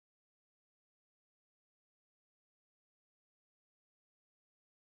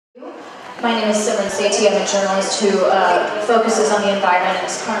My name is Simran Sethi. I'm a journalist who focuses on the environment and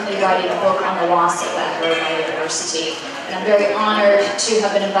is currently writing a book on the loss of biodiversity. And I'm very honored to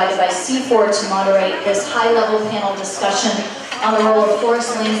have been invited by CIFOR to moderate this high-level panel discussion on the role of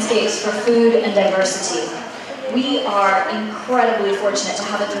forest landscapes for food and diversity. We are incredibly fortunate to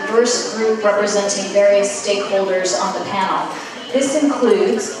have a diverse group representing various stakeholders on the panel. This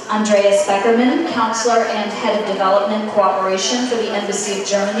includes Andreas Beckermann, Counsellor and Head of Development Cooperation for the Embassy of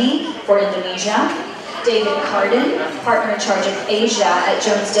Germany for Indonesia, David Carden, Partner in Charge of Asia at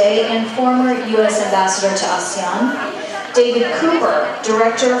Jones Day and former U.S. Ambassador to ASEAN, David Cooper,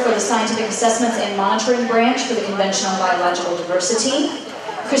 Director for the Scientific Assessments and Monitoring Branch for the Convention on Biological Diversity,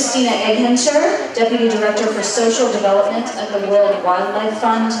 Cristina Eghenter, Deputy Director for Social Development at the World Wildlife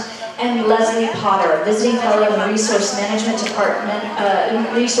Fund, and Lesley Potter, Visiting Fellow in the Resource Management Department,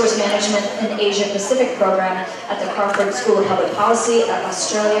 Resource Management and Asia Pacific Program at the Crawford School of Public Policy at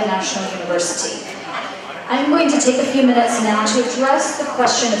Australia National University. I'm going to take a few minutes now to address the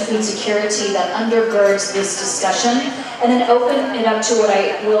question of food security that undergirds this discussion, and then open it up to what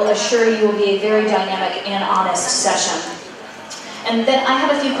I will assure you will be a very dynamic and honest session. And then I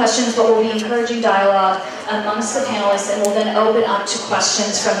have a few questions, but we'll be encouraging dialogue amongst the panelists, and we'll then open up to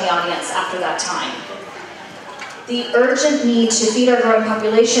questions from the audience after that time. The urgent need to feed our growing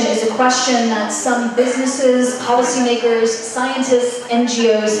population is a question that some businesses, policymakers, scientists,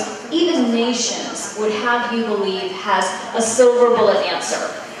 NGOs, even nations would have you believe has a silver bullet answer.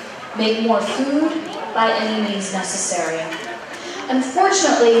 Make more food by any means necessary.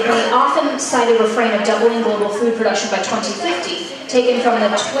 Unfortunately, we often cite a refrain of doubling global food production by 2050, taken from the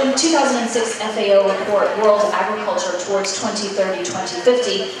 2006 FAO report, World Agriculture Towards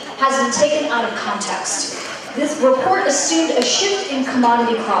 2030-2050, has been taken out of context. This report assumed a shift in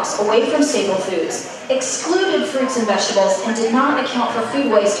commodity crops away from staple foods, excluded fruits and vegetables, and did not account for food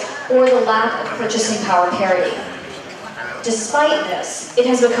waste or the lack of purchasing power parity. Despite this, it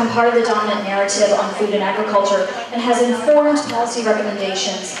has become part of the dominant narrative on food and agriculture and has informed policy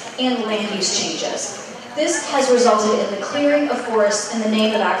recommendations and land use changes. This has resulted in the clearing of forests in the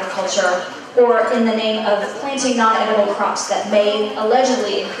name of agriculture or in the name of planting non-edible crops that may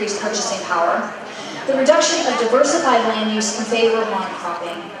allegedly increase purchasing power, the reduction of diversified land use in favor of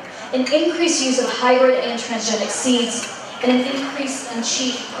monocropping, an increased use of hybrid and transgenic seeds, and an increase in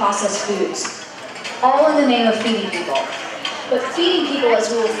cheap processed foods, all in the name of feeding people. But feeding people, as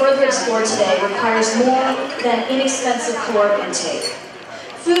we will further explore today, requires more than inexpensive caloric intake.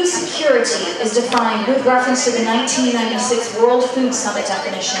 Food security is defined with reference to the 1996 World Food Summit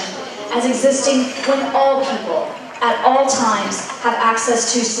definition as existing when all people, at all times, have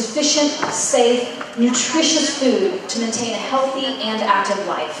access to sufficient, safe, nutritious food to maintain a healthy and active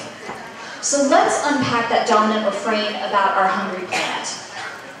life. So let's unpack that dominant refrain about our hungry planet.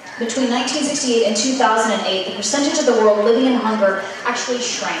 Between 1968 and 2008, the percentage of the world living in hunger actually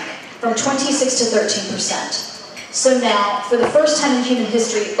shrank from 26 to 13%. So now, for the first time in human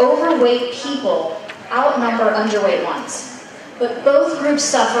history, overweight people outnumber underweight ones. But both groups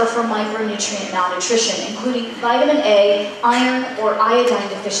suffer from micronutrient malnutrition, including vitamin A, iron, or iodine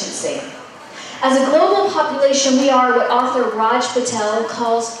deficiency. As a global population, we are what author Raj Patel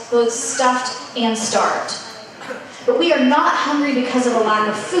calls both stuffed and starved. But we are not hungry because of a lack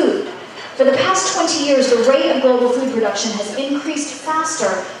of food. For the past 20 years, the rate of global food production has increased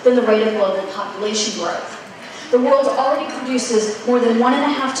faster than the rate of global population growth. The world already produces more than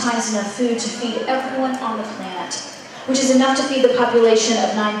 1.5 times enough food to feed everyone on the planet, which is enough to feed the population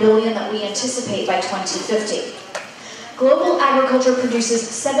of 9 billion that we anticipate by 2050. Global agriculture produces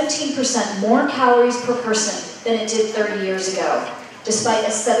 17% more calories per person than it did 30 years ago, despite a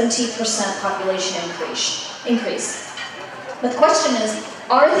 70% population increase. But the question is,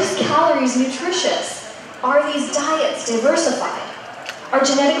 are these calories nutritious? Are these diets diversified? Are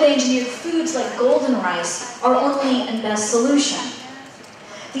genetically engineered foods like golden rice our only and best solution?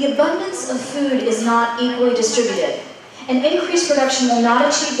 The abundance of food is not equally distributed, and increased production will not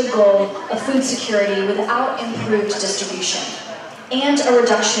achieve the goal of food security without improved distribution and a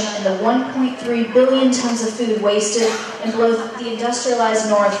reduction in the 1.3 billion tons of food wasted in both the industrialized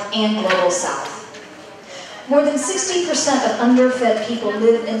North and global South. More than 60% of underfed people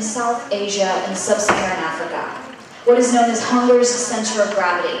live in South Asia and Sub-Saharan Africa, what is known as hunger's center of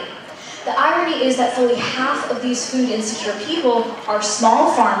gravity. The irony is that fully half of these food-insecure people are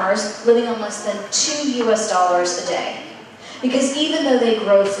small farmers living on less than $2 US a day. Because even though they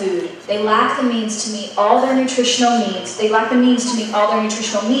grow food, they lack the means to meet all their nutritional needs.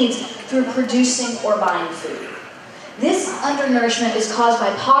 Through producing or buying food. This undernourishment is caused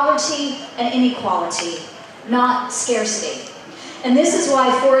by poverty and inequality, not scarcity. And this is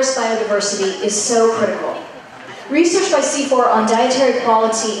why forest biodiversity is so critical. Research by CIFOR on dietary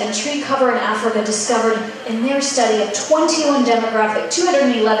quality and tree cover in Africa discovered in their study of 211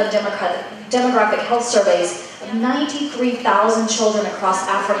 demographic health surveys of 93,000 children across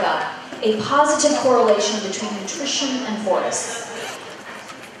Africa, a positive correlation between nutrition and forests.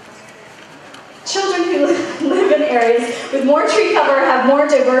 Children who live in areas with more tree cover have more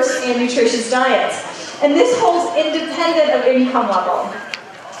diverse and nutritious diets. And this holds independent of income level.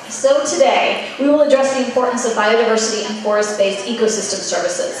 So today, we will address the importance of biodiversity and forest-based ecosystem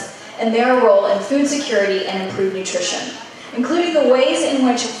services and their role in food security and improved nutrition, including the ways in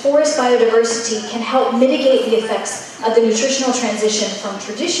which forest biodiversity can help mitigate the effects of the nutritional transition from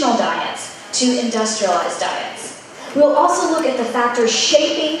traditional diets to industrialized diets. We'll also look at the factors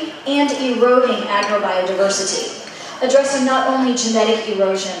shaping and eroding agrobiodiversity, addressing not only genetic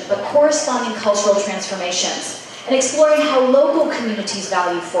erosion, but corresponding cultural transformations, and exploring how local communities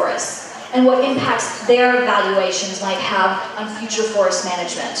value forests, and what impacts their valuations might have on future forest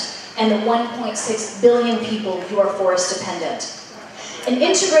management, and the 1.6 billion people who are forest dependent. An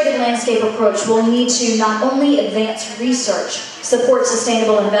integrated landscape approach will need to not only advance research, support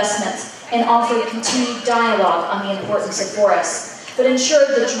sustainable investments, and offer continued dialogue on the importance of forests, but ensure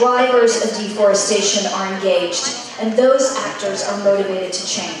the drivers of deforestation are engaged and those actors are motivated to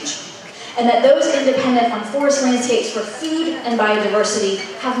change. And that those independent on forest landscapes for food and biodiversity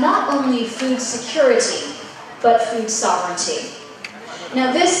have not only food security, but food sovereignty.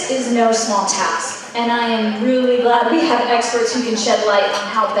 Now this is no small task, and I am really glad we have experts who can shed light on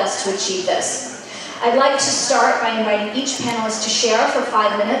how best to achieve this. I'd like to start by inviting each panelist to share for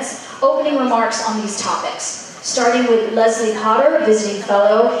 5 minutes opening remarks on these topics, starting with Lesley Potter, Visiting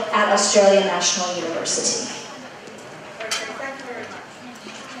Fellow at Australian National University.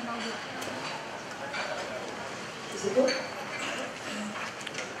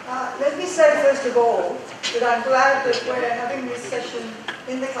 Let me say first of all that I'm glad that we're having this session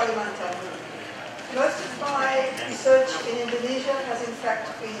in the Kalimantan. Most of my research in Indonesia has in fact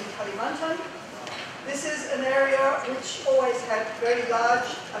been in Kalimantan. This is an area which always had very large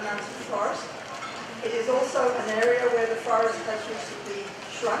amounts of forest. It is also an area where the forest has recently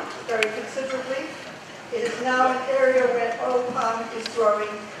shrunk very considerably. It is now an area where oil palm is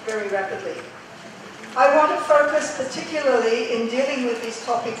growing very rapidly. I want to focus particularly in dealing with these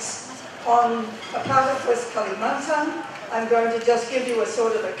topics on a part of West Kalimantan. I'm going to just give you a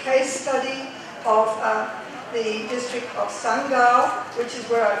sort of a case study of the district of Sanggau, which is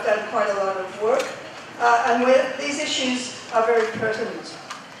where I've done quite a lot of work, and where these issues are very pertinent.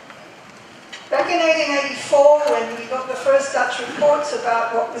 Back in 1884, when we got the first Dutch reports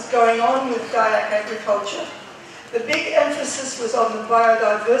about what was going on with kayak agriculture, the big emphasis was on the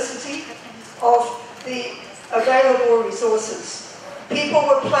biodiversity of the available resources. People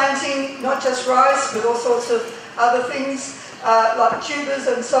were planting not just rice, but all sorts of other things, like tubers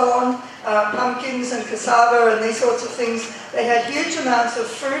and so on, pumpkins and cassava and these sorts of things. They had huge amounts of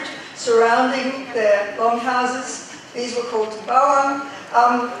fruit surrounding their longhouses. These were called bawang.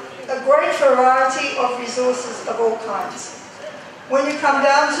 A great variety of resources of all kinds. When you come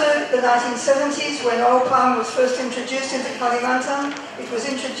down to the 1970s, when oil palm was first introduced into Kalimantan, it was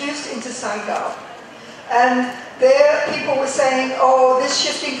introduced into Sanggau. And there people were saying, oh, this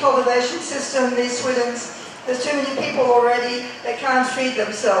shifting cultivation system, these Swidens, there's too many people already, they can't feed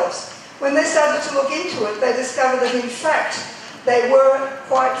themselves. When they started to look into it, they discovered that in fact, they were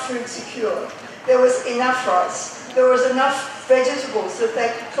quite food secure. There was enough rice. There was enough vegetables that they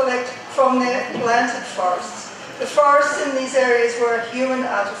could collect from their planted forests. The forests in these areas were a human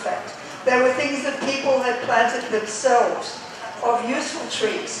artifact. They were things that people had planted themselves, of useful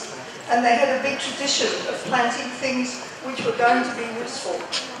trees. And they had a big tradition of planting things which were going to be useful.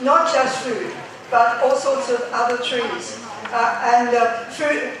 Not just food, but all sorts of other trees.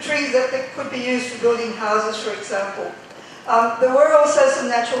 Trees that could be used for building houses, for example. There were also some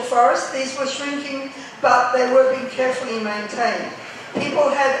natural forests. These were shrinking, but they were being carefully maintained. People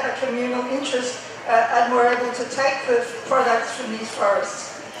had a communal interest and were able to take the products from these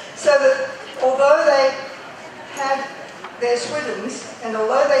forests. So that although they had their Swidens, and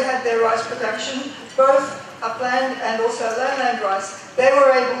although they had their rice production, both upland and also lowland rice, they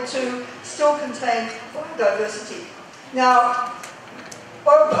were able to still contain biodiversity. Now,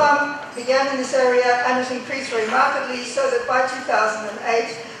 oil palm began in this area and it increased very markedly, so that by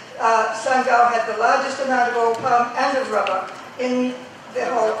 2008, Sanggau had the largest amount of oil palm and of rubber in the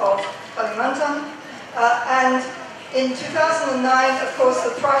whole of Kalimantan. And in 2009, of course,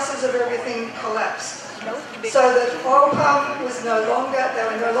 the prices of everything collapsed. so that oil palm was they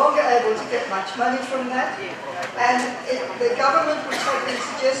were no longer able to get much money from that. And the government, which had been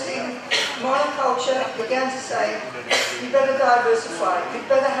suggesting monoculture, began to say, you better diversify, you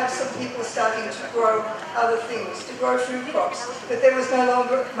better have some people starting to grow other things, to grow food crops. But there was no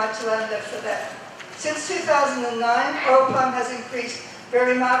longer much land left for that. Since 2009, oil palm has increased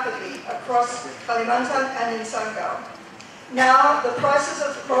very markedly across Kalimantan and in Sanggau. Now, the prices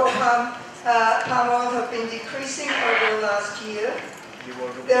of oil palm oil have been decreasing over the last year.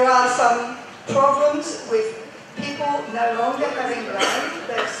 There are some problems with people no longer having land.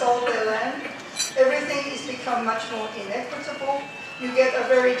 They've sold their land. Everything has become much more inequitable. You get a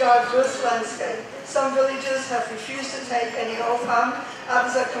very diverse landscape. Some villages have refused to take any oil palm.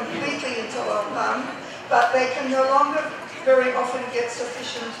 Others are completely into oil palm. But they can no longer very often get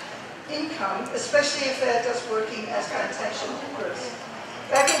sufficient income, especially if they're just working as plantation workers.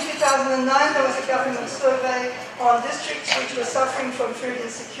 Back in 2009, there was a government survey on districts which were suffering from food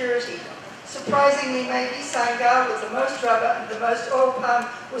insecurity. Surprisingly, maybe Sanggau, with the most rubber and the most oil palm,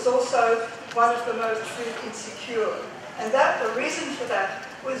 was also one of the most food insecure. And the reason for that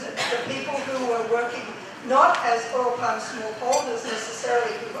was the people who were working not as oil palm smallholders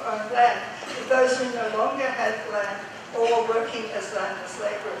necessarily who owned land, but those who no longer had land or were working as landless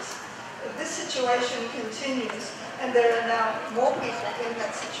labourers. This situation continues, and there are now more people in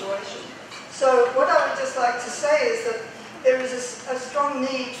that situation. So what I would just like to say is that there is a strong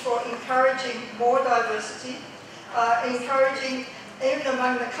need for encouraging more diversity, encouraging, even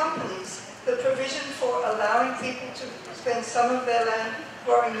among the companies, the provision for allowing people to spend some of their land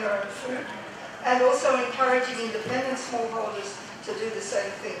growing their own food, and also encouraging independent smallholders to do the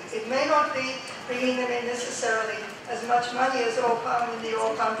same thing. It may not be bringing them in necessarily as much money as oil palm when the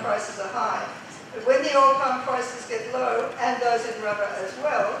oil palm prices are high. But when the oil palm prices get low, and those in rubber as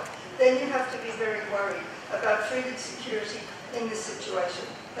well, then you have to be very worried about food insecurity in this situation.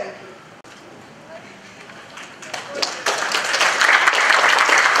 Thank you.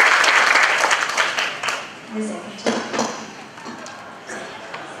 Ms. Eghenter.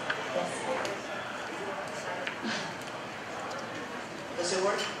 Does it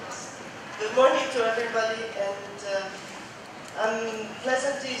work? Good morning to everybody, and I'm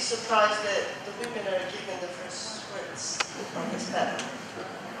pleasantly surprised that the women are given the first words on this panel.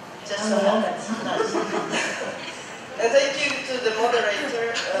 Just so happens. Nice. And thank you to the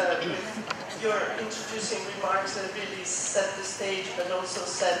moderator with your introducing remarks that really set the stage, but also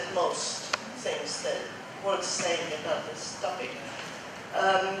said most things that worth saying about this topic.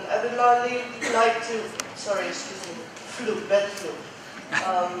 I would like to, sorry, excuse me, bad flu.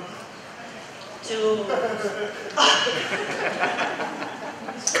 It's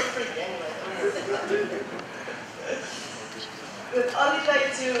so pretty anyway. But I'd like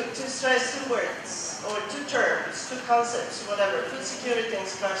to stress two words, or two terms, two concepts, whatever, food security and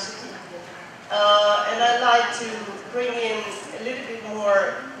scarcity. And I'd like to bring in a little bit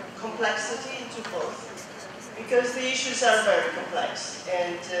more complexity into both, because the issues are very complex,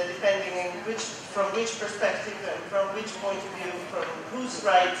 and depending on from which perspective and from which point of view, from whose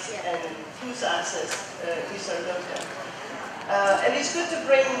rights and whose access these are looked at. And it's good to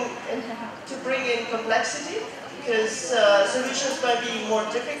bring in complexity, because solutions might be more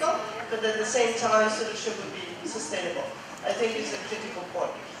difficult, but at the same time, solution would be sustainable. I think it's a critical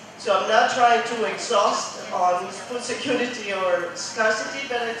point. So I'm not trying to exhaust on food security or scarcity,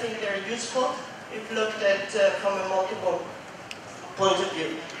 but I think they're useful if looked at from a multiple point of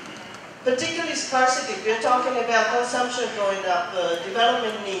view. Particularly scarcity, we're talking about consumption going up,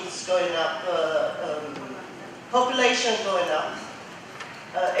 development needs going up, population going up,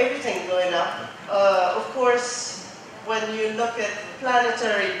 everything going up. Of course, when you look at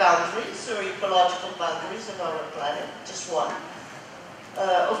planetary boundaries or ecological boundaries of our planet, just one,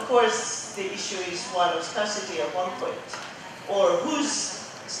 of course the issue is one of scarcity at one point, or whose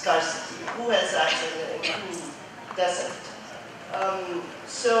scarcity, who has access and who doesn't.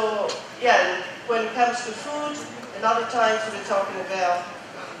 So yeah, when it comes to food, a lot of times we're talking about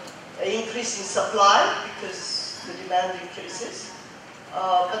an increase in supply because the demand increases.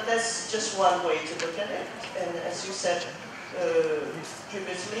 But that's just one way to look at it. And as you said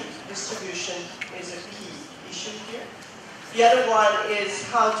previously, distribution is a key issue here. The other one is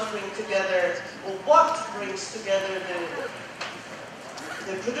how to bring together, or what brings together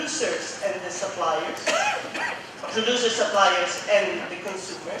the producers and the suppliers, producers, suppliers, and the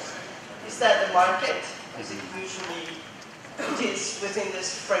consumers. Is that the market? Is it usually within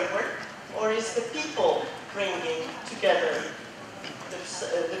this framework? Or is the people bringing together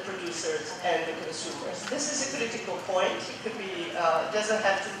the producers and the consumers? This is a critical point. It could be, doesn't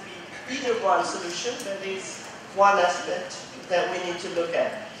have to be either one solution, but it's one aspect that we need to look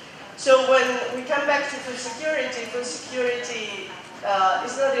at. So when we come back to food security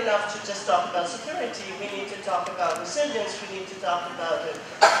is not enough to just talk about security. We need to talk about resilience. We need to talk about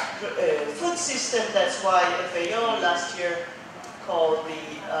a food system. That's why FAO last year called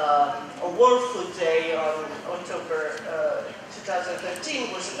the World Food Day on October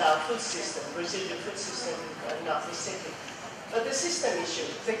 2013 was about food system, resilient food system, not mistaken. But the system issue,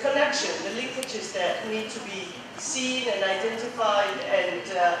 the connection, the linkages that need to be seen and identified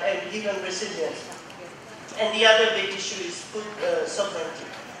and given resilience. And the other big issue is food sovereignty.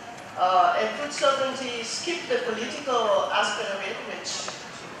 And food sovereignty skipped the political aspect of it,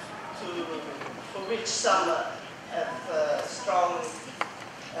 for which some have strong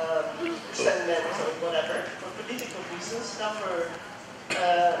sentiments or whatever, for political reasons, not for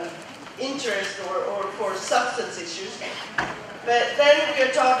interest or for substance issues. But then we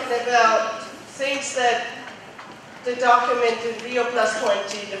are talking about things that the document in Rio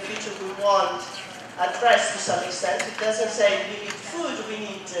 +20, the future we want, address to some extent. It doesn't say we need food, we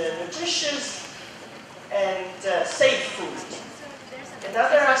need nutritious and safe food.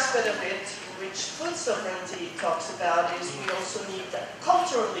 Another aspect of it, which food sovereignty talks about, is we also need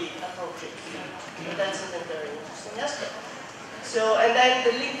culturally appropriate food. And that's a very interesting aspect. So, and then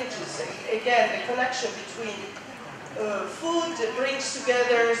the linkages, again, the connection between food brings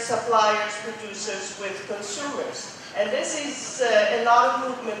together suppliers, producers with consumers. And this is a lot of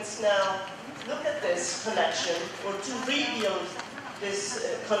movements now look at this connection, or to rebuild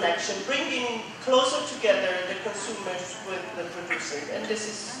this connection, bringing closer together the consumers with the producers. And this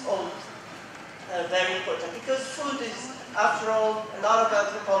is all very important, because food is, after all, a lot of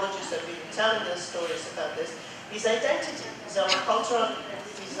anthropologists have been telling us stories about this, is identity, is our cultural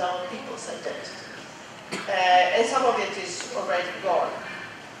identity, is our people's identity. And some of it is already gone.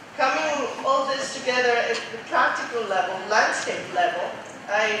 Coming all this together at the practical level, landscape level,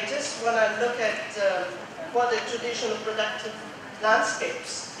 I just want to look at what the traditional productive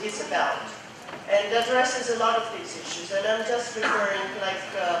landscapes is about. And addresses a lot of these issues. And I'm just referring, like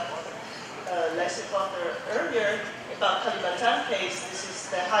Lesley Potter earlier, about Kalimantan case. This is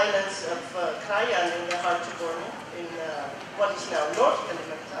the highlands of Krayan in the heart of Borneo, in what is now North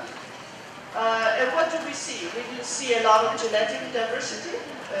Kalimantan. And what do we see? We see a lot of genetic diversity,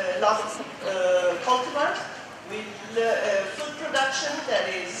 a lot of cultivars, with food production that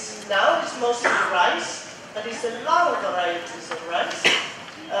is now is mostly rice, but it's a lot of varieties of rice,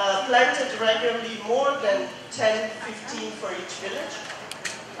 planted regularly, more than 10, 15 for each village.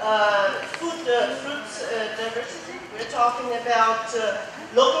 Fruits diversity, we're talking about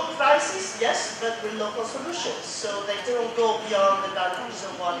local prices, yes, but with local solutions, so they don't go beyond the boundaries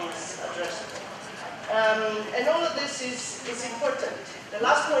of what is addressable. And all of this is important. The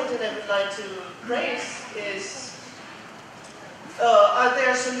last point that I would like to raise is, are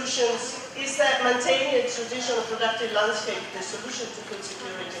there solutions? Is that maintaining a traditional productive landscape the solution to food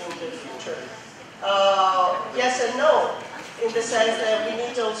security in the future? Yes and no, in the sense that we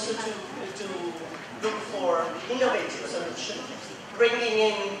need also to look for innovative solutions, bringing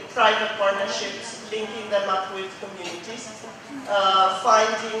in private partnerships, linking them up with communities,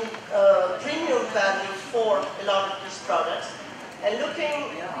 finding premium value for a lot of these products, and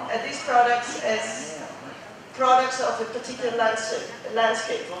looking at these products as products of a particular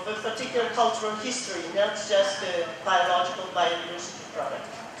landscape, of a particular cultural history, not just a biological biodiversity product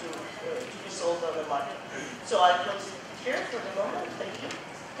to be sold on the market. So I close here for the moment. Thank you.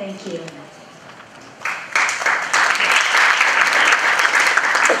 Thank you.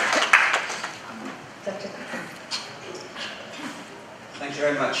 Thank you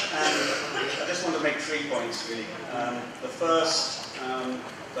very much. I just want to make 3 points, really. The first,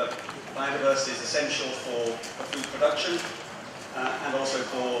 that biodiversity is essential for food production and also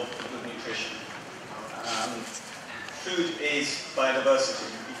for good nutrition. Food is biodiversity.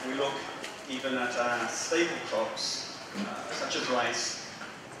 If we look even at our staple crops, such as rice,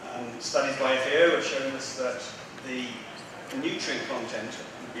 studies by FAO have shown us that the nutrient content,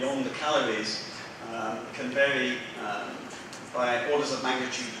 beyond the calories, can vary by orders of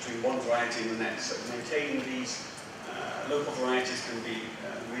magnitude between one variety and the next. So maintaining these local varieties can be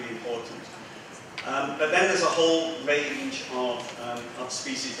really important. But then there's a whole range of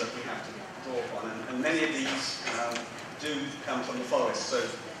species that we have to draw upon, and many of these do come from the forest. So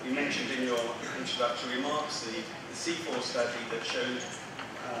you mentioned in your introductory remarks the CIFOR study that showed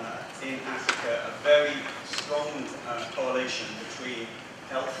in Africa a very strong correlation between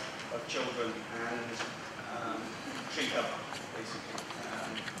health of children and tree cover, basically.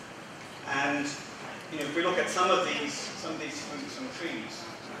 And if we look at some of these fruits and trees,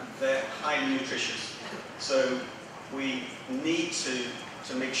 they're highly nutritious. So we need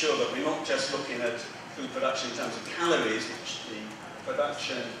to make sure that we're not just looking at food production in terms of calories, which the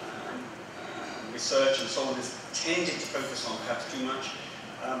production research and so on is tending to focus on perhaps too much,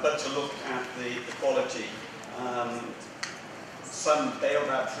 but to look at the quality. Some bailed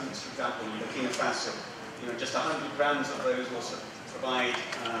out fruits, for example, in Burkina Faso, just 100 grams of those will provide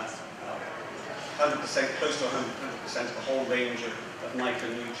 100%, close to 100% of a whole range of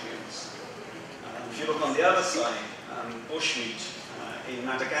micronutrients. If you look on the other side, bushmeat in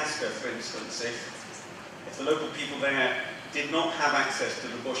Madagascar, for instance, if the local people there did not have access to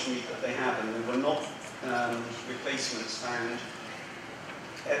the bushmeat that they have, and there were not replacements found,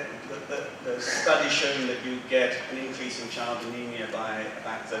 the study showing that you get an increase in child anemia by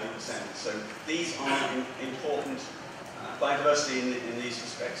about 30%. So these are important. Biodiversity in these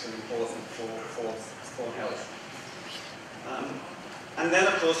respects are important for health. And then,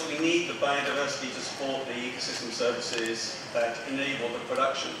 of course, we need the biodiversity to support the ecosystem services that enable the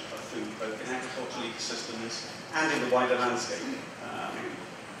production of food, both in agricultural ecosystems and in the wider landscape.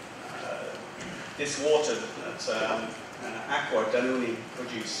 This water that Aqua Danone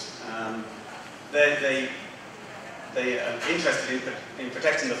produce, they are interested in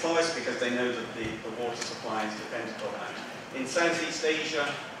protecting the forest because they know that the water supply is dependent on that. In Southeast Asia,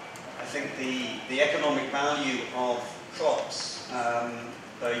 I think the economic value of crops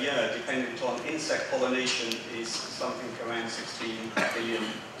per year, dependent on insect pollination, is something around $16 billion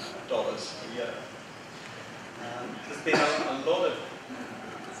a year. There's been a lot of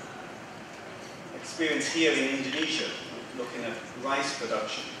experience here in Indonesia, looking at rice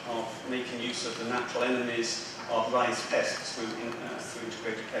production, of making use of the natural enemies of rice pests through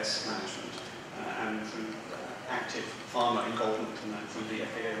integrated pest management and through active farmer involvement in that through the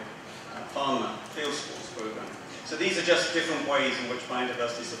FAO Farmer Field Schools program. So these are just different ways in which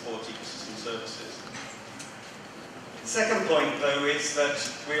biodiversity supports ecosystem services. The second point, though, is that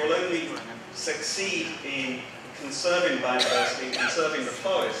we will only succeed in conserving biodiversity and conserving the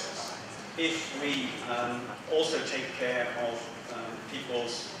forests if we also take care of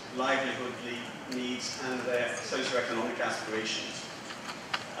people's livelihood needs and their socioeconomic aspirations.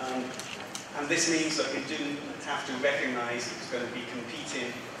 And this means that we do have to recognise that there's going to be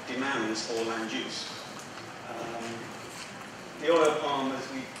competing demands for land use. The oil palm, as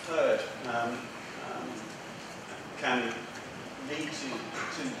we've heard, can lead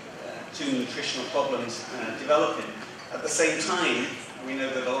to nutritional problems developing. At the same time, we know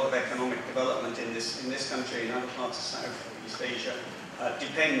that a lot of economic development in this country and other parts of Southeast Asia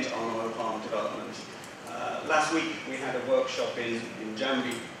depend on oil palm development. Last week we had a workshop in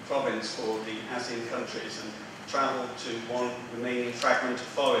Jambi province for the ASEAN countries and travelled to one remaining fragment of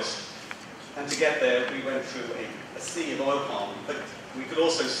forest. And to get there, we went through a sea of oil palm, but we could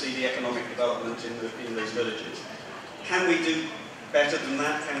also see the economic development in those villages. Can we do better than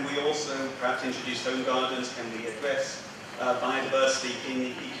that? Can we also perhaps introduce home gardens? Can we address biodiversity in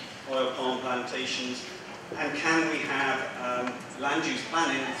the oil palm plantations? And can we have land use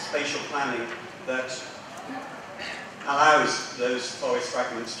planning, spatial planning, that allows those forest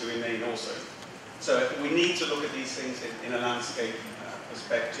fragments to remain also? So we need to look at these things in a landscape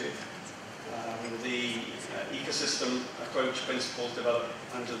perspective. The ecosystem approach principles developed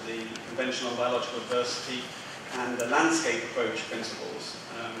under the Convention on Biological Diversity and the landscape approach principles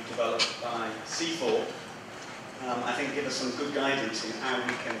developed by CIFOR, I think give us some good guidance in how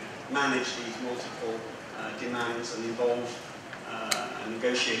we can manage these multiple demands and involve and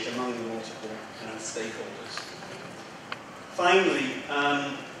negotiate among the multiple stakeholders. Finally,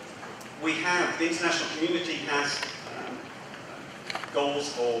 the international community has goals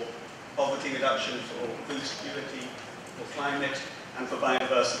for poverty reduction, for food security, for climate, and for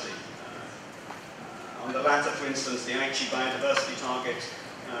biodiversity. On the latter, for instance, the Aichi biodiversity target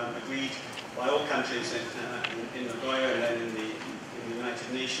agreed by all countries in Nagoya and then in the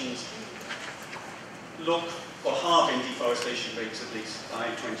United Nations look for halving deforestation rates at least by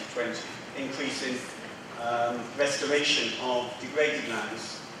 2020, increasing restoration of degraded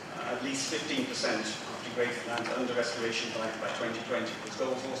lands, at least 15% of degraded lands under restoration by 2020. There's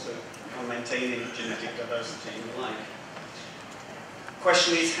goals also on maintaining genetic diversity and the like. The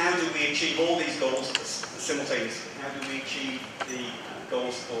question is, how do we achieve all these goals simultaneously? How do we achieve the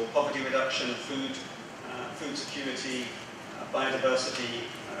goals for poverty reduction, food security, biodiversity,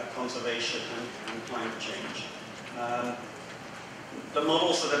 conservation, and climate change? The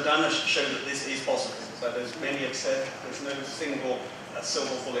models that are done show that this is possible, but as many have said, there's no single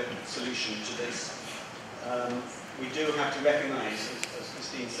silver bullet solution to this. We do have to recognise, as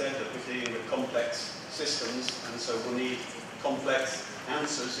Christine said, that we're dealing with complex systems, and so we'll need complex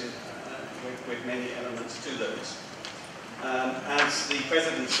answers with many elements to those. As the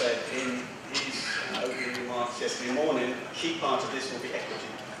President said in his opening remarks yesterday morning, a key part of this will be equity.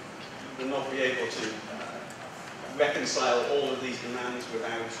 We will not be able to reconcile all of these demands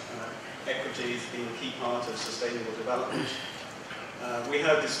without equity as being a key part of sustainable development. We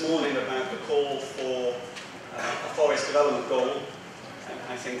heard this morning about the call for a forest development goal, and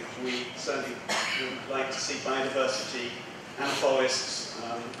I think we certainly would like to see biodiversity and forests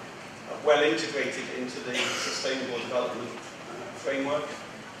well integrated into the sustainable development framework.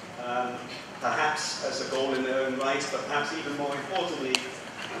 Perhaps as a goal in their own right, but perhaps even more importantly,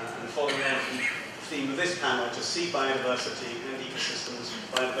 and following on from the theme of this panel, to see biodiversity and ecosystems,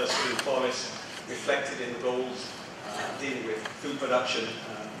 biodiversity and forests reflected in the goals dealing with food production,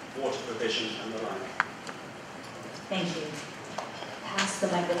 water provision and the like. Thank you. Pass the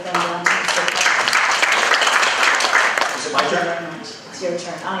microphone down to Mr. Is it my turn? It's your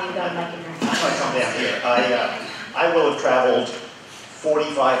turn. Oh, you've got a mic in your hand. I'm going to come down here. I will have traveled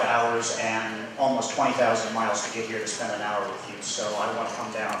 45 hours and almost 20,000 miles to get here to spend an hour with you, so I want to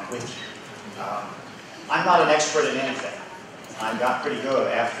come down with you. I'm not an expert in anything. I got pretty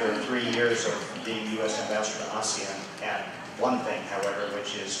good after 3 years of being U.S. Ambassador to ASEAN at one thing, however,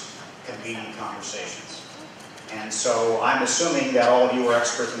 which is convening conversations. And so I'm assuming that all of you are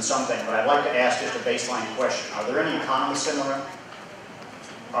experts in something, but I'd like to ask just a baseline question. Are there any economists in the room?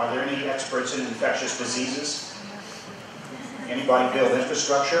 Are there any experts in infectious diseases? Anybody build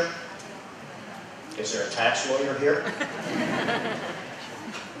infrastructure? Is there a tax lawyer here?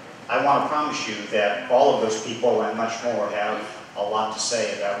 I want to promise you that all of those people and much more have a lot to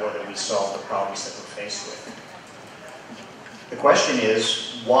say about whether we solve the problems that we're faced with. The question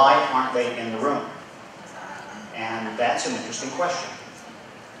is, why aren't they in the room? And that's an interesting question.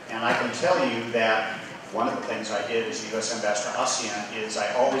 And I can tell you that one of the things I did as the U.S. Ambassador to ASEAN is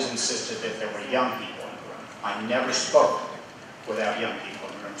I always insisted that there were young people in the room. I never spoke without young people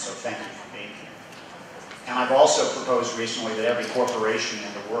in the room, so thank you for being here. And I've also proposed recently that every corporation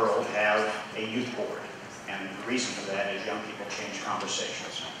in the world have a youth board. And the reason for that is young people change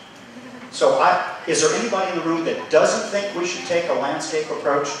conversations. So is there anybody in the room that doesn't think we should take a landscape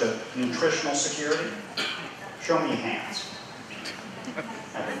approach to nutritional security? Show me your hands.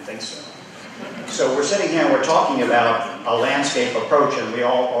 I didn't think so. So we're sitting here and we're talking about a landscape approach, and we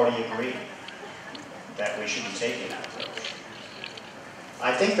all already agree that we should be taking that approach.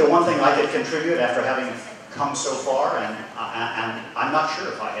 I think the one thing I could contribute after having come so far, and I'm not sure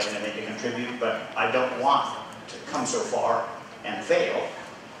if I have anything to contribute, but I don't want to come so far and fail.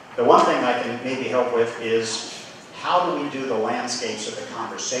 The one thing I can maybe help with is, how do we do the landscapes of the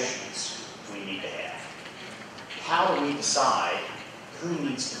conversations we need to have? How do we decide who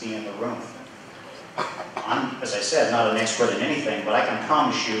needs to be in the room? I'm, as I said, not an expert in anything, but I can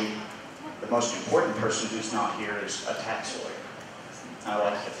promise you the most important person who's not here is a tax lawyer. I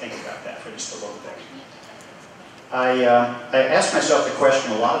like to think about that for just a little bit. I ask myself the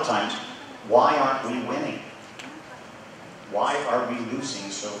question a lot of times, why aren't we winning? Why are we losing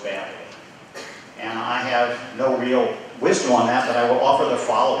so badly? And I have no real wisdom on that, but I will offer the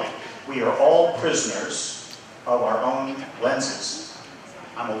following. We are all prisoners of our own lenses.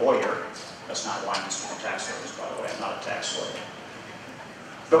 I'm a lawyer. That's not why I'm a tax lawyer, by the way. I'm not a tax lawyer.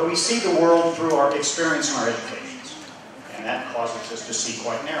 But we see the world through our experience and our educations. And that causes us to see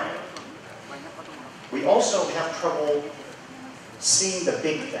quite narrowly. We also have trouble seeing the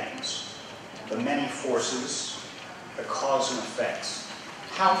big things, the many forces, the cause and effects,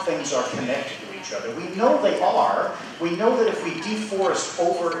 how things are connected to each other. We know they are. We know that if we deforest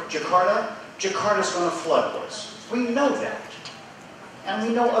over Jakarta, Jakarta's going to flood us. We know that. And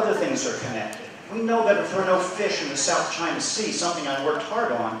we know other things are connected. We know that if there are no fish in the South China Sea, something I worked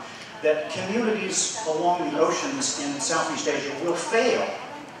hard on, that communities along the oceans in Southeast Asia will fail.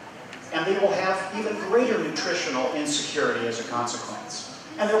 And they will have even greater nutritional insecurity as a consequence.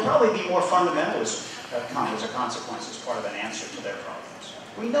 And there will probably be more fundamentalism that come as a consequence as part of an answer to their problems.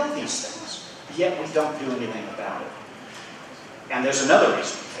 We know these things, yet we don't do anything about it. And there's another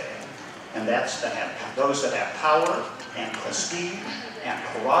reason we fail, and that's that those that have power and prestige and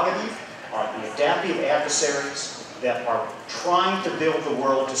prerogative are the adaptive adversaries that are trying to build the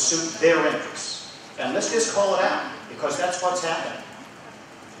world to suit their interests. And let's just call it out, because that's what's happening.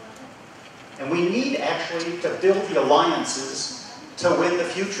 And we need actually to build the alliances to win the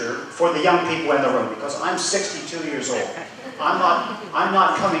future for the young people in the room, because I'm 62 years old. I'm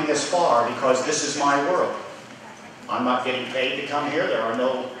not coming this far because this is my world. I'm not getting paid to come here. There are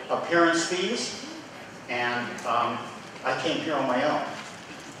no appearance fees. And I came here on my own.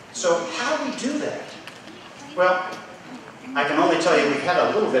 So how do we do that? Well, I can only tell you we've had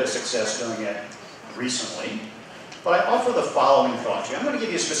a little bit of success doing it recently, but I offer the following thought to you. I'm going to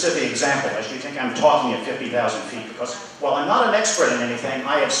give you a specific example, as you think I'm talking at 50,000 feet, because while I'm not an expert in anything,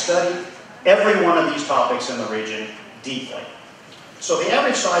 I have studied every one of these topics in the region deeply. So the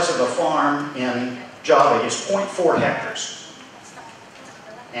average size of a farm in Java is 0.4 hectares.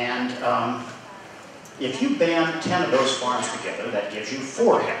 And if you band 10 of those farms together, that gives you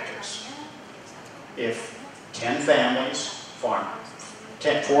 4 hectares. If 10 families farm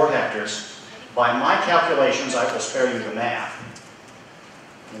 4 hectares, by my calculations, I will spare you the math,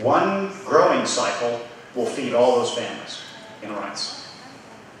 one growing cycle will feed all those families in rice.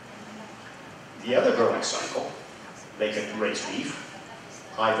 The other growing cycle, they could raise beef,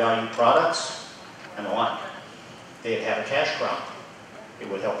 high-value products, and the like. They'd have a cash crop. It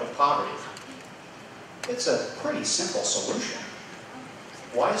would help with poverty. It's a pretty simple solution.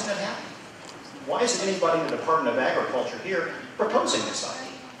 Why isn't it happening? Why isn't anybody in the Department of Agriculture here proposing this idea?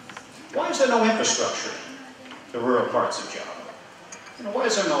 Why is there no infrastructure in the rural parts of Java? You know, why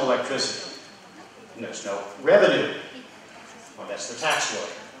is there no electricity? And there's no revenue. Well, that's the tax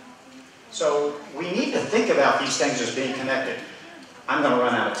lawyer. So we need to think about these things as being connected. I'm going to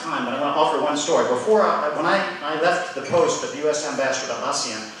run out of time, but I want to offer one story. When I left the post of U.S. Ambassador to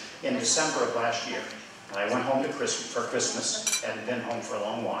ASEAN in December of last year, I went home for Christmas, hadn't been home for a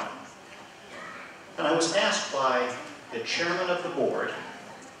long while. And I was asked by the chairman of the board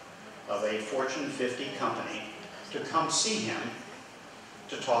of a Fortune 50 company to come see him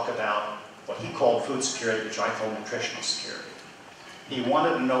to talk about what he called food security, which I call nutritional security. He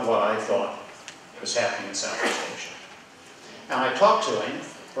wanted to know what I thought was happening in Southeast Asia. And I talked to him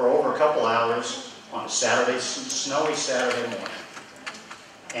for over a couple hours on a snowy Saturday morning.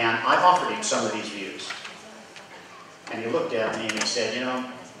 And I offered him some of these views. And he looked at me and he said, you know,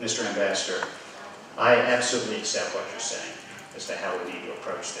 Mr. Ambassador, I absolutely accept what you're saying as to how we need to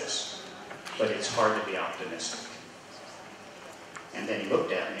approach this, but it's hard to be optimistic. And then he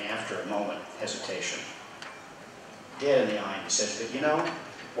looked at me after a moment of hesitation, dead in the eye, and he said, but you know,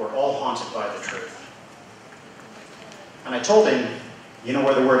 we're all haunted by the truth. And I told him, you know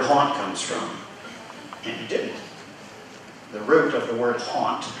where the word haunt comes from? And he didn't. The root of the word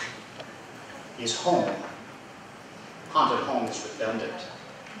haunt is home. Haunted home is redundant.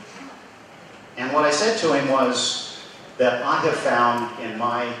 And what I said to him was that I have found in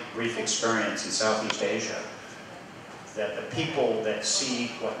my brief experience in Southeast Asia that the people that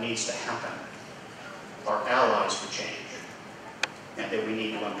see what needs to happen are allies for change, and that we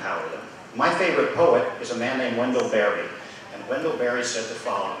need to empower them. My favorite poet is a man named Wendell Berry, and Wendell Berry said the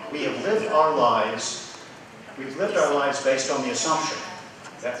following: we've lived our lives based on the assumption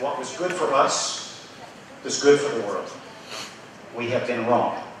that what was good for us was good for the world. We have been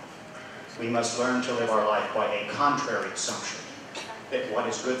wrong. We must learn to live our life by a contrary assumption, that what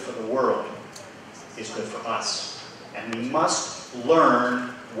is good for the world is good for us. And we must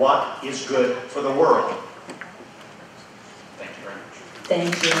learn what is good for the world. Thank you very much.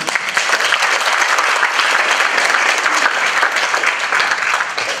 Thank you.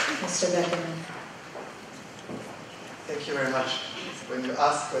 Mr. Beckermann. Thank you very much. When you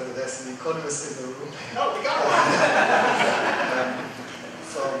asked whether there's an economist in the room. No, we got one.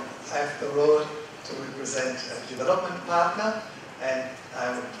 So I have the role to represent a development partner, and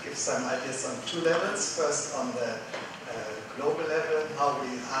I would give some ideas on 2 levels. First, on the global level, how we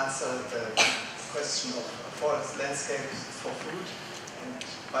answer the question of forest landscapes for food and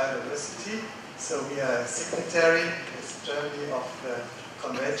biodiversity. So we are signatory with Germany of the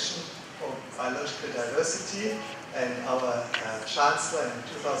Convention for Biological Diversity, and our Chancellor in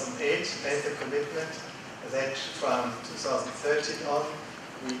 2008 made the commitment that from 2013 on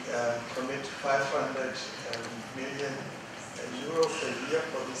we commit 500 million euro per year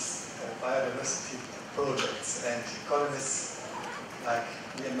for these biodiversity projects. And economists like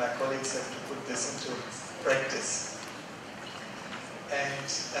me and my colleagues have to put this into practice. And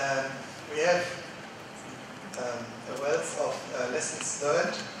we have a wealth of lessons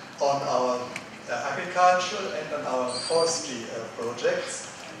learned on our agricultural and on our forestry projects.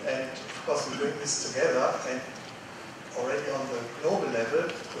 And of course we bring this together, and already on the global level,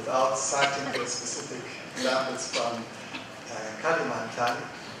 without citing the specific examples from Kalimantan,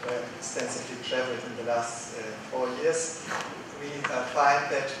 where I extensively traveled in the last 4 years, we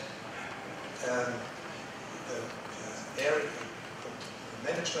find that the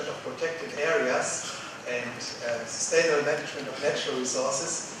management of protected areas and sustainable management of natural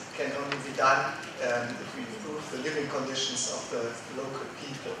resources can only be done if we improve the living conditions of the local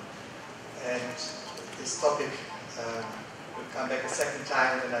people. And this topic will come back a second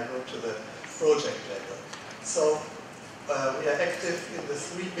time when I go to the project level. So We are active in the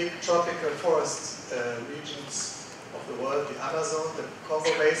 3 big tropical forest regions of the world, the Amazon, the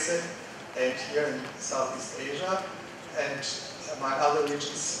Congo Basin, and here in Southeast Asia, and among other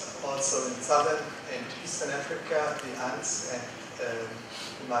regions also in Southern and Eastern Africa, the Andes and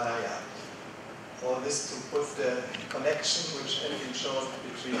Himalaya. All this to put the connection which has been shown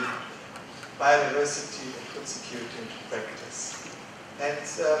between biodiversity and food security into practice. And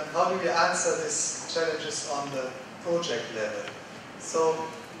how do we answer these challenges on the project level? So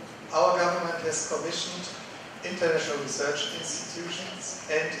our government has commissioned international research institutions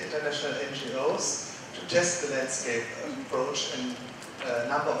and international NGOs to test the landscape approach in a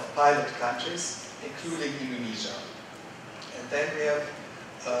number of pilot countries, including Indonesia. And then we have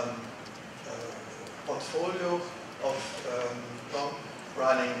a portfolio of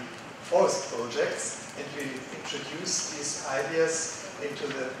long-running forest projects, and we introduce these ideas into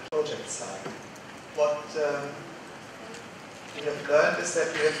the project side. What we have learned is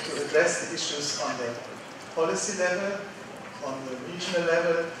that we have to address the issues on the policy level, on the regional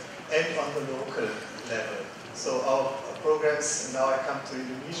level, and on the local level. So our programs, and now I come to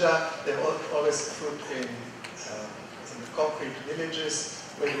Indonesia, they're always put in the concrete villages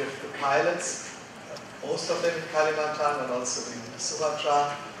where we have the pilots, most of them in Kalimantan and also in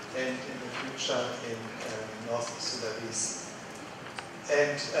Sumatra, and in the future in north of Sulawesi.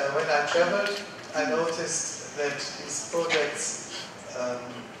 And when I traveled, I noticed that these projects,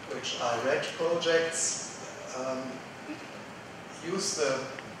 which are RED projects, use the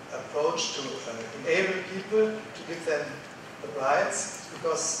approach to enable people, to give them the rights,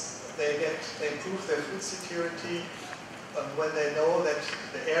 because they improve their food security when they know that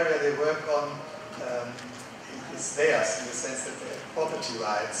the area they work on is theirs, in the sense that they have property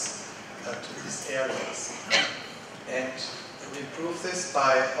rights to these areas. And we improve this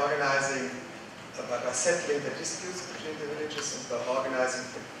by organizing, by settling the disputes between the villages and by organizing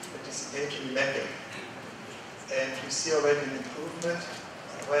participatory mapping. And we see already an improvement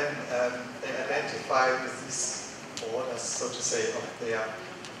when they identify with these borders, so to say, of their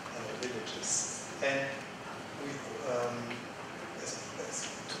villages. And we,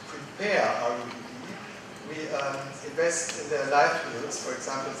 to prepare our UBD, we invest in their livelihoods, for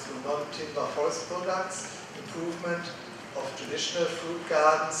example, through non-timber forest products, improvement of traditional fruit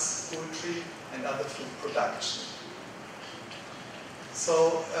gardens, poultry, and other food production.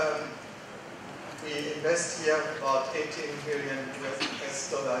 So we invest here about 18 million US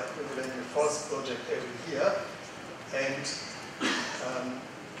dollar equivalent in forest project every year, and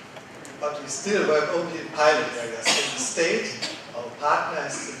but we still work only in pilot areas. So the state, our partner,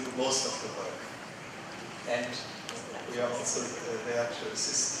 has to do most of the work, and we are also there to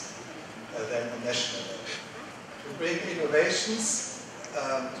assist them on national level. We bring innovations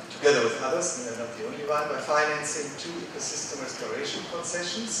together with others, and they're not the only one, by financing 2 ecosystem restoration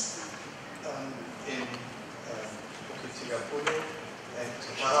concessions in Bukit Tigapulu and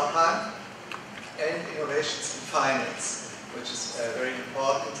Harapan, and innovations in finance, which is very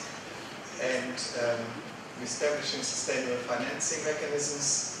important, and establishing sustainable financing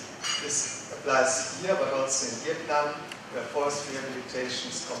mechanisms. This applies here, but also in Vietnam, where forest rehabilitation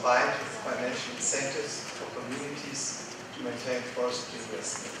is combined with financial incentives for communities to maintain forestry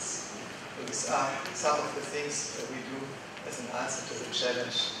investments. So these are some of the things that we do as an answer to the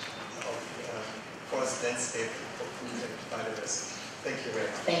challenge of forest landscape for food and biodiversity. Thank you very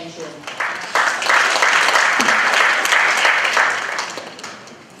much. Thank you.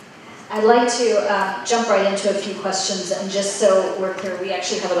 I'd like to jump right into a few questions, and just so we're clear, we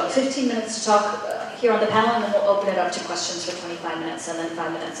actually have about 15 minutes to talk here on the panel, and then we'll open it up to questions for 25 minutes and then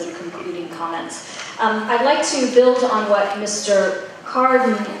 5 minutes of concluding comments. I'd like to build on what Mr.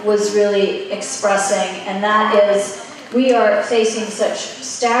 Carden was really expressing, and that is we are facing such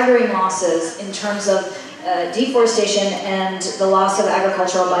staggering losses in terms of deforestation and the loss of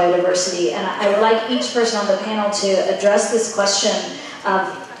agricultural biodiversity. And I would like each person on the panel to address this question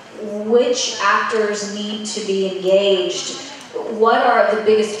of which actors need to be engaged. What are the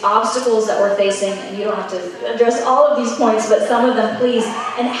biggest obstacles that we're facing? And you don't have to address all of these points, but some of them, please.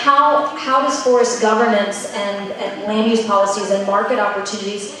 And how does forest governance and land use policies and market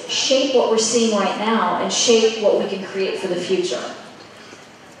opportunities shape what we're seeing right now and shape what we can create for the future?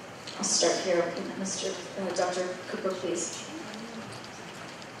 I'll start here with Dr. Cooper, please.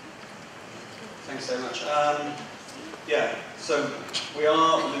 Thanks so much. Yeah, so we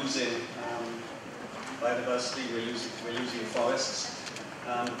are losing biodiversity, we're losing forests,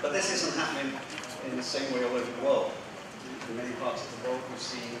 but this isn't happening in the same way all over the world. In many parts of the world we've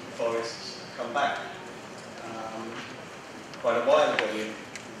seen forests come back. Quite a while ago in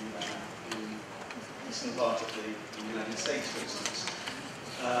the eastern part of the United United States, for instance.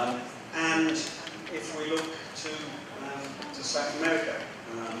 And if we look to South America,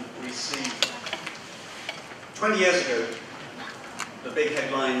 we see 20 years ago, the big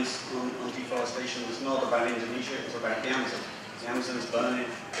headlines on deforestation was not about Indonesia, it was about the Amazon. The Amazon's burning,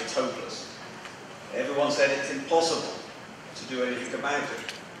 it's hopeless. Everyone said it's impossible to do anything about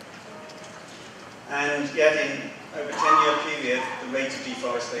it. And yet in over a 10-year period, the rate of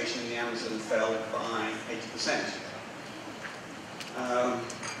deforestation in the Amazon fell by 80%.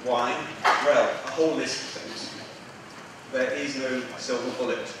 Why? Well, a whole list of things. There is no silver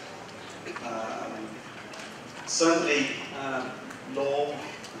bullet. Certainly, law,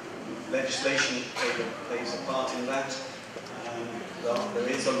 legislation plays a part in that. There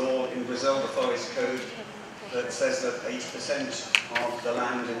is a law in Brazil, the Forest Code, that says that 80% of the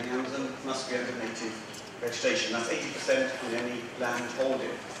land in the Amazon must be under native vegetation. That's 80% on any land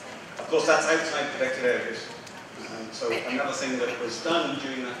holding. Of course, that's outside protected areas. So another thing that was done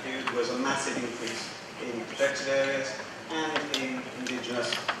during that period was a massive increase in protected areas and in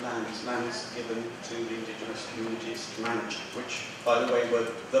indigenous lands given to the indigenous communities to manage, which, by the way, were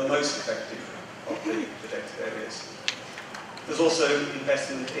the most effective of the protected areas. There's also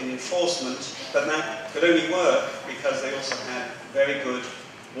investment in enforcement, but that could only work because they also had very good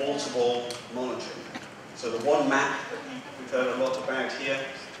wall-to-wall monitoring. So the one map that we've heard a lot about here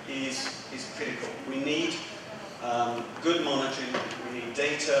is critical. We need good monitoring, we need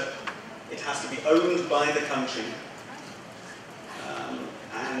data, it has to be owned by the country,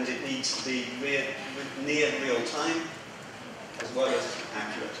 and it needs to be near real time as well as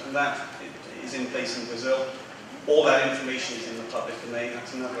accurate. And that is in place in Brazil. All that information is in the public domain.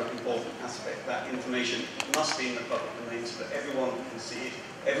 That's another important aspect. That information must be in the public domain so that everyone can see it,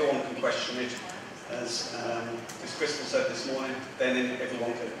 everyone can question it. As Crystal said this morning, then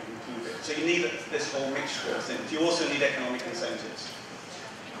everyone can improve it. So you need this whole mixture of things. You also need economic incentives.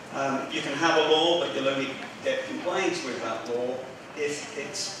 You can have a law, but you'll only get compliance with that law if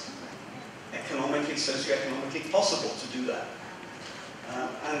it's economically, socioeconomically possible to do that.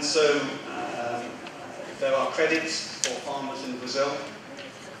 And so there are credits for farmers in Brazil.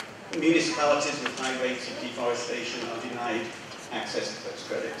 Municipalities with high rates of deforestation are denied access to those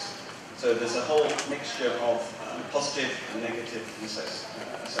credits. So there's a whole mixture of positive and negative incentives.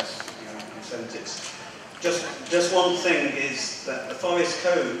 Just one thing is that the Forest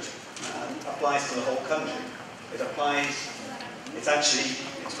Code applies to the whole country. It applies,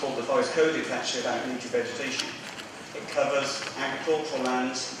 it's called the Forest Code, it's actually about native vegetation. It covers agricultural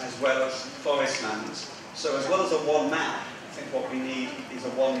lands as well as forest lands. So as well as a one map, I think what we need is a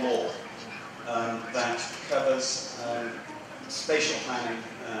one law that covers spatial planning,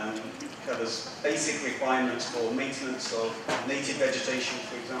 covers basic requirements for maintenance of native vegetation,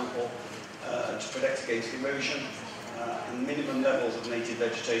 for example, to protect against erosion, and minimum levels of native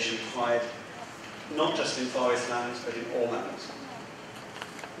vegetation required, not just in forest lands, but in all lands.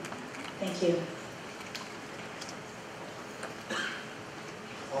 Thank you.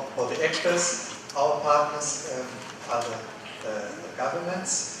 For the actors, our partners are the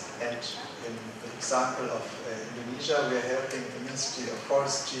governments, and in the example of Indonesia, we are helping the Ministry of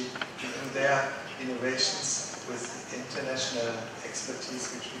Forestry in their innovations with international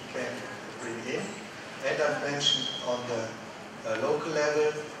expertise which we can bring in. And I've mentioned on the local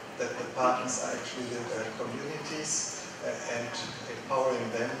level that the partners are actually the communities, and empowering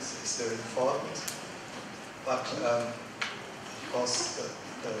them is very important. But of course,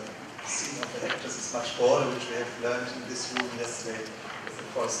 the scene of the actors is much broader, which we have learned in this room yesterday with the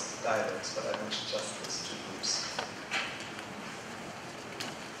forest dialogues, but I mentioned just those two groups.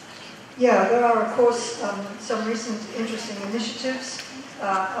 Yeah, there are of course some recent interesting initiatives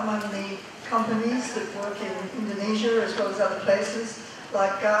among the companies that work in Indonesia as well as other places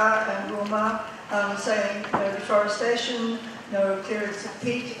like GAR and Roma, saying no deforestation, no clearance of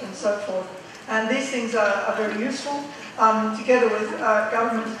peat and so forth. And these things are very useful, together with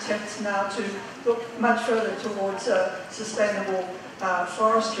government attempts now to look much further towards sustainable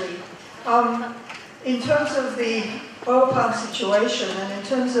forestry. In terms of the oil palm situation and in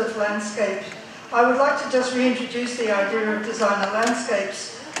terms of landscape, I would like to just reintroduce the idea of designer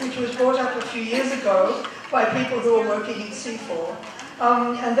landscapes, which was brought up a few years ago by people who are working in CIFOR.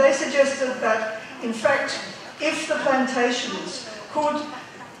 And they suggested that, in fact, if the plantations could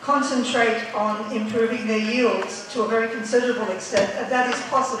concentrate on improving their yields to a very considerable extent, and that is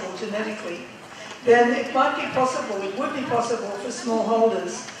possible genetically, then it might be possible, it would be possible for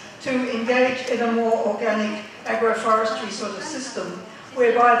smallholders to engage in a more organic agroforestry sort of system,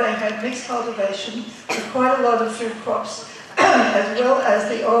 whereby they had mixed cultivation with quite a lot of food crops, as well as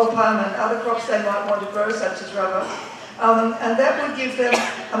the oil palm and other crops they might want to grow, such as rubber, And that would give them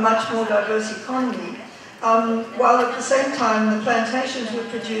a much more diverse economy, while at the same time the plantations would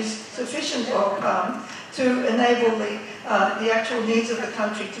produce sufficient oil palm to enable the actual needs of the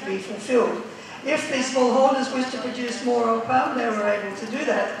country to be fulfilled. If the smallholders wished to produce more oil palm, they were able to do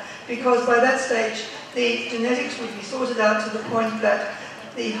that, because by that stage the genetics would be sorted out to the point that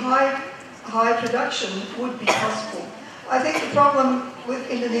the high production would be possible. I think the problem with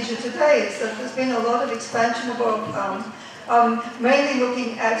Indonesia today is that there's been a lot of expansion of oil palm, mainly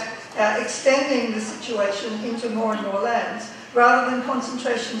looking at extending the situation into more and more lands, rather than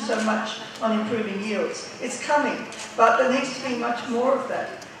concentration so much on improving yields. It's coming, but there needs to be much more of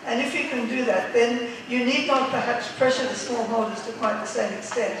that. And if you can do that, then you need not perhaps pressure the smallholders to quite the same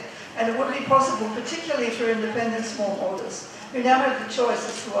extent. And it would be possible, particularly for independent smallholders, who now have the choice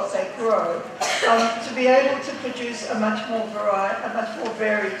as to what they grow, to be able to produce a much more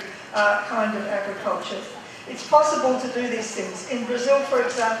varied kind of agriculture. It's possible to do these things. In Brazil, for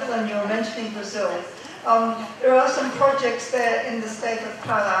example, and you were mentioning Brazil, there are some projects there in the state of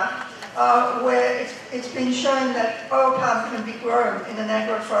Pará where it's been shown that oil palm can be grown in an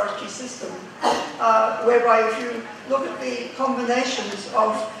agroforestry system, whereby if you look at the combinations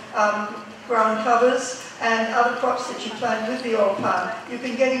of ground covers and other crops that you plant with the oil palm, you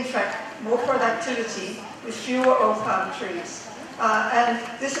can get, in fact, more productivity with fewer oil palm trees. And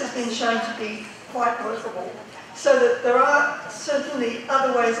this has been shown to be quite workable. So that there are certainly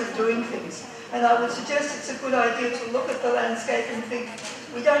other ways of doing things. And I would suggest it's a good idea to look at the landscape and think,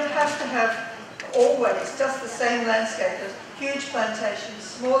 we don't have to have always just the same landscape as huge plantations,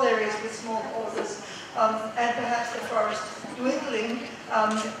 small areas with small borders, and perhaps the forest dwindling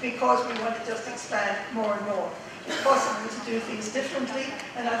because we want to just expand more and more. It's possible to do things differently,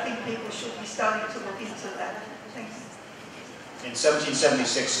 and I think people should be starting to look into that. Thanks. In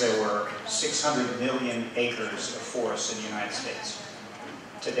 1776, there were 600 million acres of forest in the United States.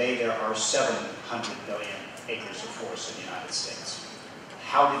 Today, there are 700 million acres of forest in the United States.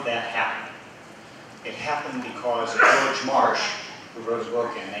 How did that happen? It happened because of George Marsh, who wrote a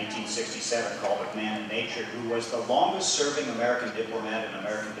book in 1867 called Of Man and Nature, who was the longest-serving American diplomat in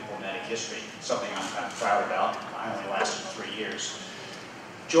American diplomatic history, something I'm kind of proud about. I only lasted 3 years.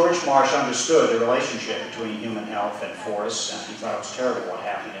 George Marsh understood the relationship between human health and forests, and he thought it was terrible what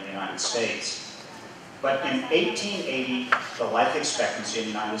happened in the United States. But in 1880, the life expectancy in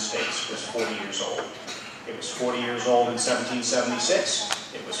the United States was 40 years old. It was 40 years old in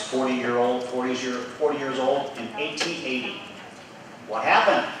 1776. It was 40 years old in 1880. What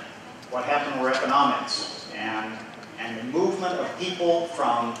happened? What happened were economics and the movement of people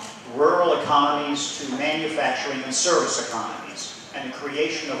from rural economies to manufacturing and service economies, and the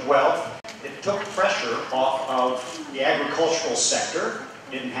creation of wealth that took pressure off of the agricultural sector,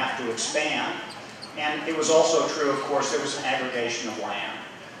 didn't have to expand. And it was also true, of course, there was an aggregation of land.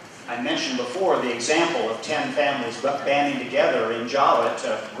 I mentioned before the example of 10 families banding together in Java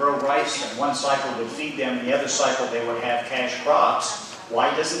to grow rice, and one cycle would feed them, and the other cycle they would have cash crops.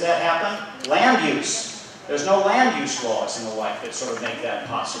 Why doesn't that happen? Land use. There's no land use laws in the like that sort of make that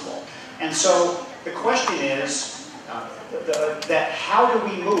possible. And so the question is, that how do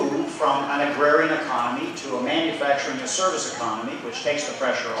we move from an agrarian economy to a manufacturing and service economy, which takes the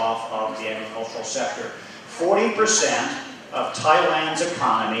pressure off of the agricultural sector? 40% of Thailand's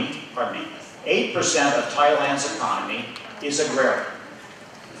economy, 8% of Thailand's economy is agrarian.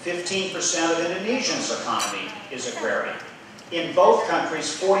 15% of Indonesia's economy is agrarian. In both countries,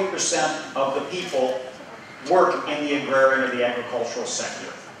 40% of the people work in the agrarian or the agricultural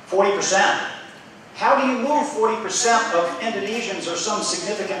sector. 40%. How do you move 40% of Indonesians or some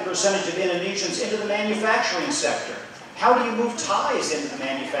significant percentage of Indonesians into the manufacturing sector? How do you move Thais into the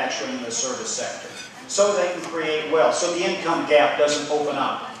manufacturing and the service sector so they can create wealth, so the income gap doesn't open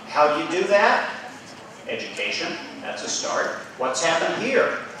up? How do you do that? Education, that's a start. What's happened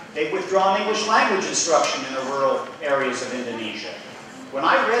here? They've withdrawn English language instruction in the rural areas of Indonesia. When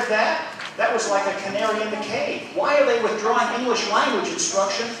I read that, that was like a canary in the cave. Why are they withdrawing English language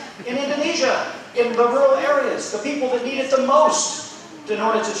instruction in Indonesia, in the rural areas, the people that need it the most, in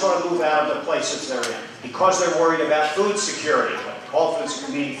order to sort of move out of the places they're in? Because they're worried about food security. All foods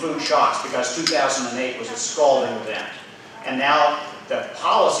meaning food shocks, because 2008 was a scalding event. And now the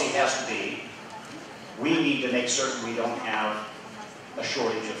policy has to be, we need to make certain we don't have a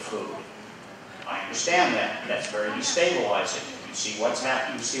shortage of food. I understand that. That's very destabilizing. You see what's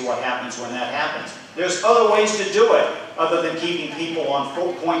happening. You see what happens when that happens. There's other ways to do it, other than keeping people on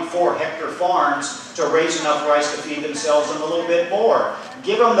 4.4 hectare farms to raise enough rice to feed themselves and a little bit more.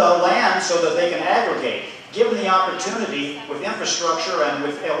 Give them the land so that they can aggregate. given the opportunity with infrastructure and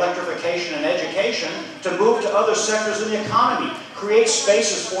with electrification and education to move to other sectors in the economy, create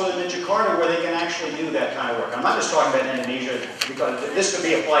spaces for them in Jakarta where they can actually do that kind of work. I'm not just talking about Indonesia, because this could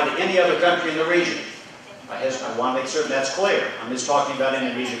be applied to any other country in the region. I want to make certain that's clear. I'm just talking about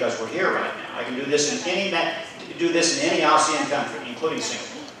Indonesia because we're here right now. I can do this in any ASEAN country, including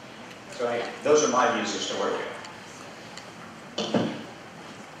Singapore. So anyway, those are my views as to where we are.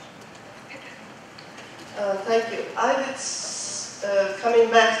 Thank you. I would,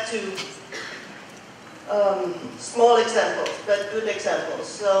 coming back to small examples, but good examples.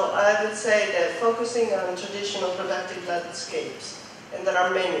 So I would say that focusing on traditional productive landscapes, and there are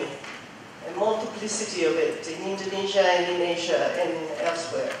many, a multiplicity of it in Indonesia and in Asia and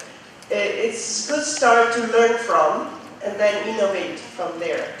elsewhere. It's a good start to learn from and then innovate from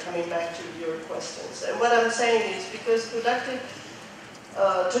there, coming back to your questions. And what I'm saying is because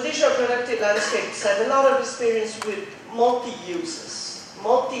traditional productive landscapes have a lot of experience with multi-uses,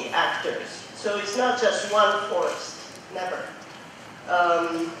 multi-actors. So it's not just one forest, never.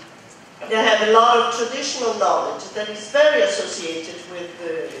 They have a lot of traditional knowledge that is very associated with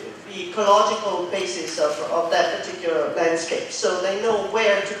the ecological basis of that particular landscape. So they know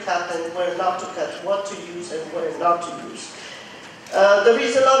where to cut and where not to cut, what to use and where not to use. There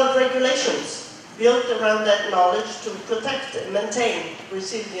is a lot of regulations built around that knowledge to protect and maintain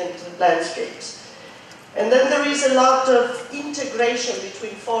resilient landscapes. And then there is a lot of integration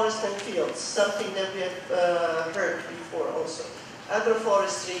between forest and fields, something that we have heard before also.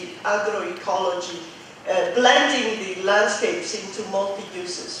 Agroforestry, agroecology, blending the landscapes into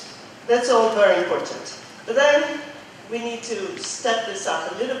multi-uses. That's all very important. But then we need to step this up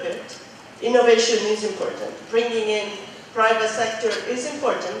a little bit. Innovation is important. Bringing in private sector is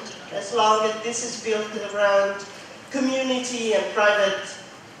important as long as this is built around community and private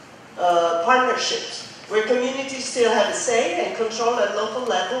partnerships, where communities still have a say and control at local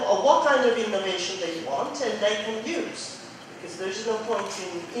level of what kind of innovation they want and they can use. Because there is no point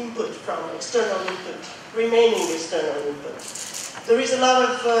in input from external input, remaining external input. There is a lot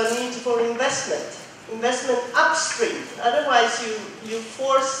of need for investment upstream. Otherwise you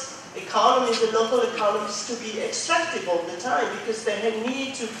force economies, the local economies, to be extractive all the time because they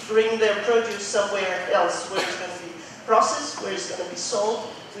need to bring their produce somewhere else where it's going to be processed, where it's going to be sold,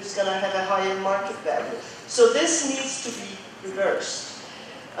 where it's going to have a higher market value. So this needs to be reversed.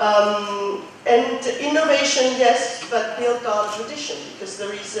 And innovation, yes, but built on tradition, because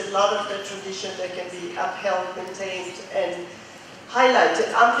there is a lot of the tradition that can be upheld, maintained, and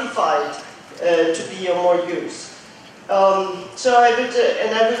highlighted, amplified to be of more use. So I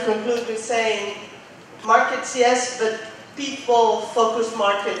would conclude with saying, markets, yes, but people-focused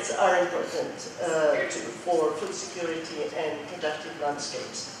markets are important for food security and productive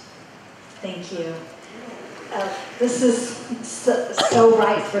landscapes. Thank you. This is so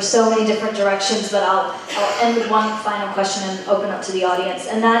ripe for so many different directions, but I'll end with one final question and open up to the audience,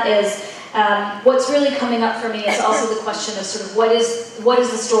 and that is, what's really coming up for me is also the question of sort of what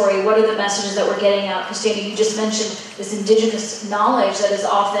is the story, what are the messages that we're getting out. Christina, you just mentioned this indigenous knowledge that is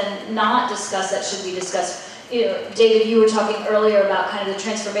often not discussed, that should be discussed. You know, David, you were talking earlier about kind of the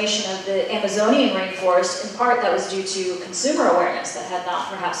transformation of the Amazonian rainforest. In part, that was due to consumer awareness that had not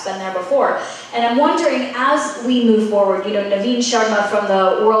perhaps been there before. And I'm wondering, as we move forward, you know, Naveen Sharma from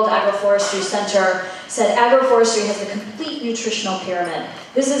the World Agroforestry Center said agroforestry has a complete nutritional pyramid.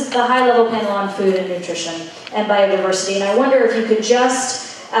 This is the high-level panel on food and nutrition and biodiversity. And I wonder if you could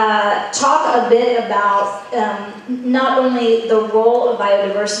just talk a bit about not only the role of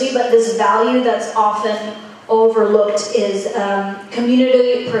biodiversity, but this value that's often overlooked is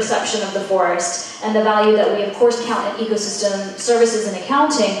community perception of the forest and the value that we of course count in ecosystem services and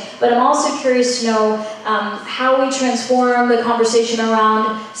accounting, but I'm also curious to know how we transform the conversation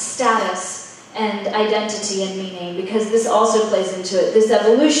around status and identity and meaning, because this also plays into it. This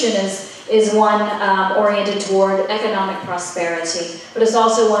evolution is one oriented toward economic prosperity, but it's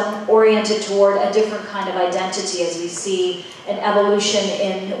also one oriented toward a different kind of identity as we see an evolution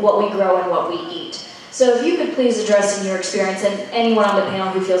in what we grow and what we eat. So if you could please address in your experience, and anyone on the panel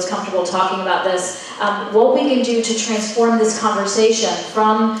who feels comfortable talking about this, what we can do to transform this conversation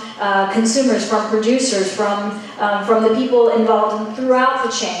from consumers, from producers, from the people involved throughout the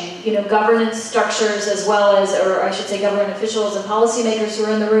chain, you know, governance structures as well as, or I should say government officials and policymakers who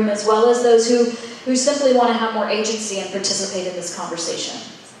are in the room, as well as those who simply want to have more agency and participate in this conversation.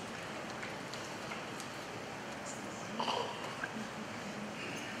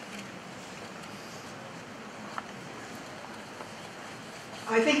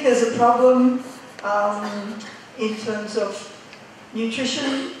 I think there's a problem in terms of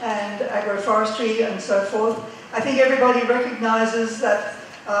nutrition and agroforestry and so forth. I think everybody recognises that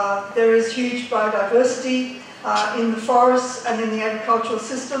there is huge biodiversity in the forests and in the agricultural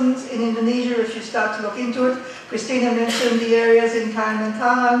systems in Indonesia if you start to look into it. Christina mentioned the areas in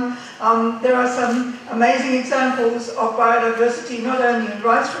Kalimantan. There are some amazing examples of biodiversity not only in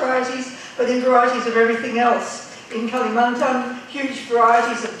rice varieties but in varieties of everything else. In Kalimantan, huge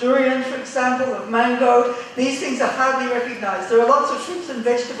varieties of durian, for example, of mango. These things are hardly recognised. There are lots of fruits and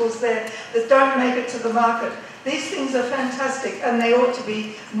vegetables there that don't make it to the market. These things are fantastic and they ought to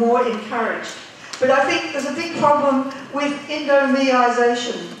be more encouraged. But I think there's a big problem with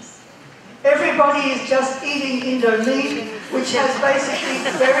Indo-meisation. Everybody is just eating Indo-meat, which has basically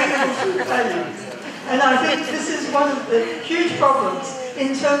very little food value. And I think this is one of the huge problems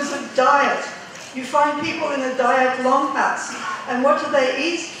in terms of diet. You find people in a diet longhouse, and what do they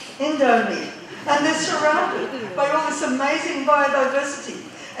eat? Indo-meat. And they're surrounded by all this amazing biodiversity.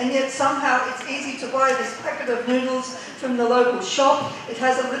 And yet somehow it's easy to buy this packet of noodles from the local shop. It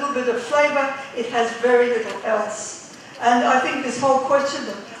has a little bit of flavour. It has very little else. And I think this whole question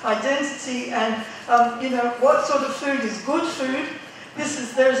of identity and, what sort of food is good food,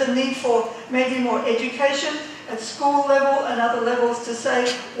 there's a need for maybe more education at school level and other levels to say,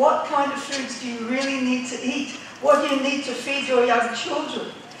 what kind of foods do you really need to eat? What do you need to feed your young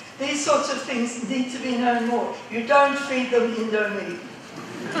children? These sorts of things need to be known more. You don't feed them Indo-meat.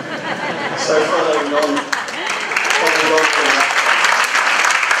 So following on from that,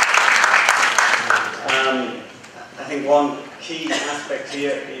 I think one key aspect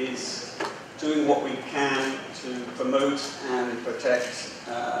here is doing what we can to promote and protect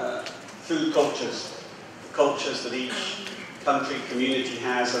food cultures, the cultures that each country, community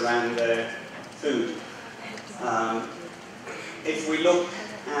has around their food. If we look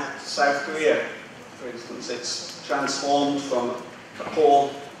at South Korea, for instance, it's transformed from a poor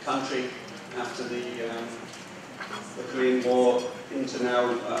country after the Korean War into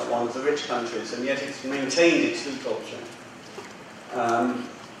now one of the rich countries, and yet it's maintained its food culture.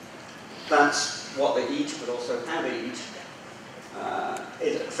 That's what they eat, but also how they eat.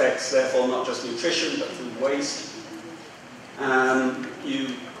 It affects, therefore, not just nutrition, but food waste.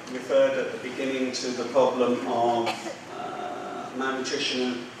 You referred at the beginning to the problem of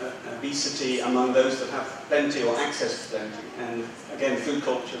malnutrition and obesity among those that have plenty or access to plenty. And again, food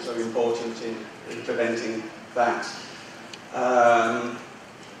cultures are important in preventing that.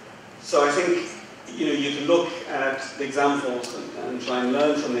 So I think you can look at the examples and try and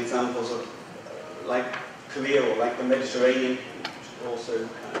learn from the examples of like Korea or like the Mediterranean, which also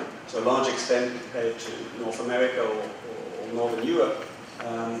to a large extent compared to North America or Northern Europe,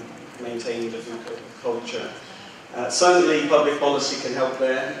 maintained a food culture. Certainly public policy can help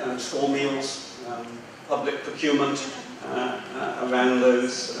there, school meals, public procurement around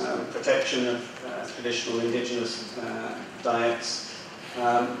those, protection of traditional indigenous diets,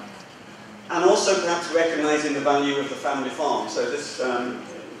 and also perhaps recognising the value of the family farm. So this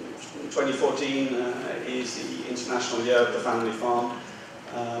 2014 is the International Year of the Family Farm.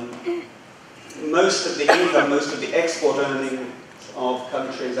 Most of the income, most of the export earning of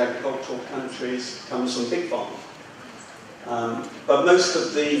countries, agricultural countries, comes from big farms. But most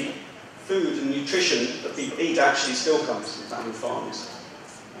of the food and nutrition that people eat actually still comes from family farms.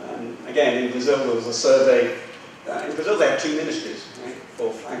 Again, in Brazil there was a survey. In Brazil they have two ministries, right,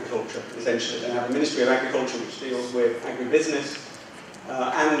 for agriculture, essentially. They have a Ministry of Agriculture which deals with agribusiness,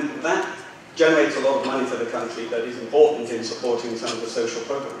 and that generates a lot of money for the country that is important in supporting some of the social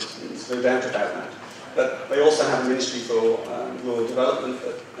programs. There's no doubt about that. But they also have a Ministry for Rural Development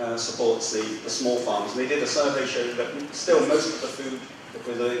that supports the small farms. They did a survey showing that still most of the food that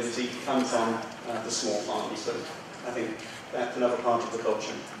Brazilians eat come from the small farms. So I think that's another part of the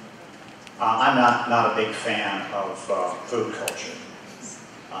culture. I'm not a big fan of food culture.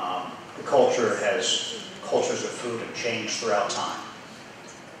 The cultures of food have changed throughout time.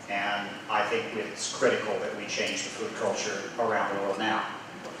 And I think it's critical that we change the food culture around the world now.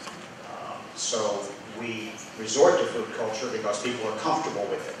 So we resort to food culture because people are comfortable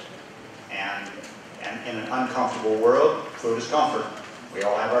with it. And in an uncomfortable world, food is comfort. We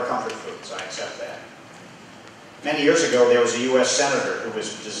all have our comfort foods, I accept that. Many years ago, there was a US senator who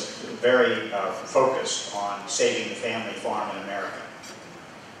was very focused on saving the family farm in America.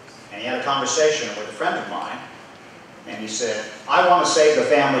 And he had a conversation with a friend of mine, and he said, I want to save the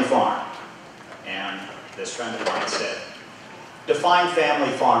family farm. And this friend of mine said, define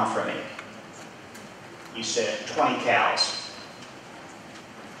family farm for me. He said, 20 cows.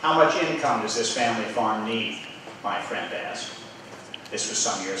 How much income does this family farm need? My friend asked. This was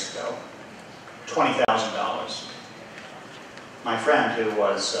some years ago. $20,000. my friend, who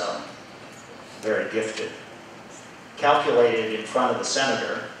was very gifted, calculated in front of the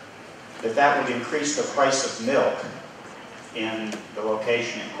senator that that would increase the price of milk in the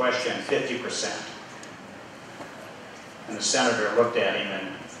location in question 50%. And the senator looked at him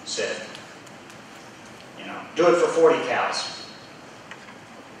and said, you know, do it for 40 cows.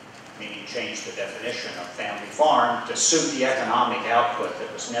 Meaning change the definition of family farm to suit the economic output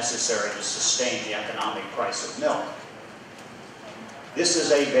that was necessary to sustain the economic price of milk. This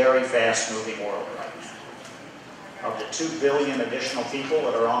is a very fast-moving world right now. Of the 2 billion additional people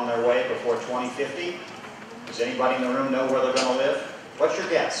that are on their way before 2050, does anybody in the room know where they're going to live? What's your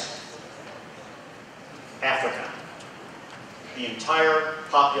guess? Africa. The entire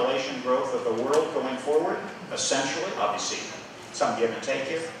population growth of the world going forward, essentially, obviously, some give and take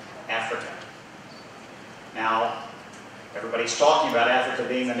here, Africa. Now, everybody's talking about Africa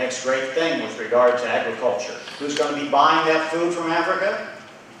being the next great thing with regard to agriculture. Who's going to be buying that food from Africa?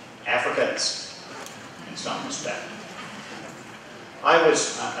 Africans, in some respect. I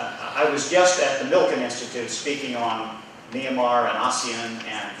was just at the Milken Institute speaking on Myanmar and ASEAN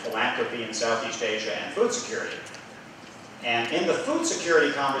and philanthropy in Southeast Asia and food security. And in the food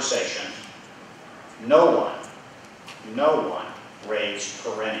security conversation, no one raised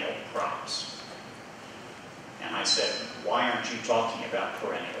perennial crops. And I said, why aren't you talking about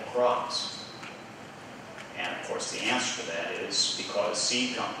perennial crops? And of course the answer to that is because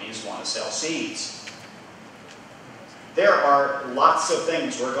seed companies want to sell seeds. There are lots of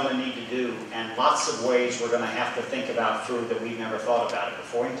things we're going to need to do and lots of ways we're going to have to think about food that we've never thought about it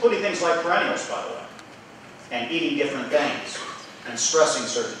before, including things like perennials, by the way, and eating different things and stressing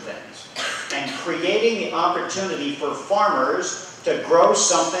certain things and creating the opportunity for farmers to grow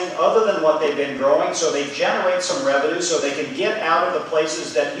something other than what they've been growing so they generate some revenue so they can get out of the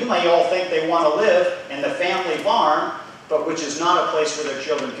places that you may all think they want to live in the family farm, but which is not a place where their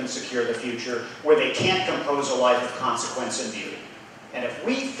children can secure the future, where they can't compose a life of consequence and beauty. And if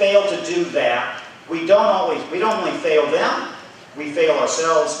we fail to do that, we don't only fail them, we fail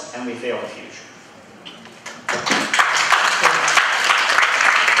ourselves and we fail the future.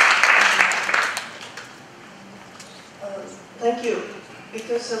 Thank you.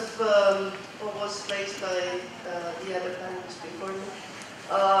 Because of what was raised by the other panelists before me,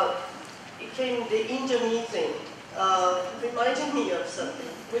 it came the Indomie thing, reminding me of something,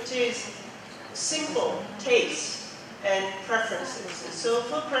 which is simple taste and preferences. So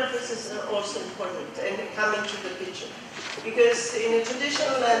food preferences are also important and they come into the picture. Because in a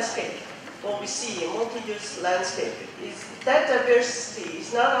traditional landscape, what we see, a multi-use landscape, is that diversity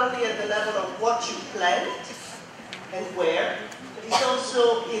is not only at the level of what you plant, and where, but it's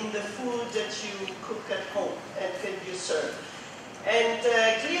also in the food that you cook at home and that you serve. And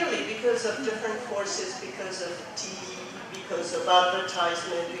clearly, because of different forces, because of TV, because of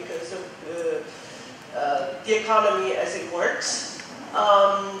advertisement, because of the economy as it works,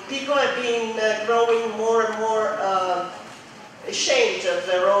 people have been growing more and more ashamed of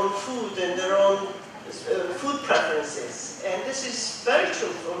their own food and their own food preferences. And this is very true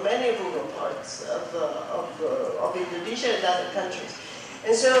for many rural parts of Indonesia and other countries.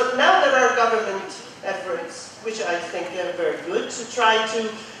 And so now there are government efforts, which I think are very good, to try to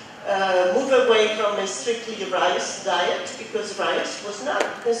move away from a strictly rice diet, because rice was not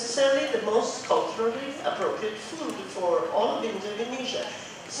necessarily the most culturally appropriate food for all of Indonesia.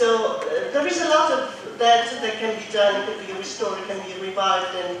 So there is a lot of that can be done, can be restored, can be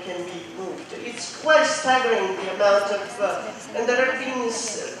revived, and can be moved. It's quite staggering the amount of, and there have been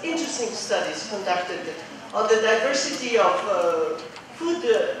interesting studies conducted on the diversity of food,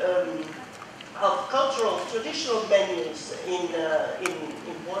 of cultural, traditional menus in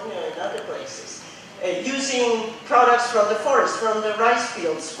Borneo and other places. Using products from the forest, from the rice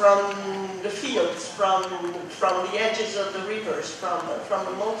fields, from the fields, from the edges of the rivers, from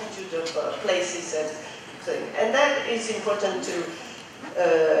a multitude of places and things. And that is important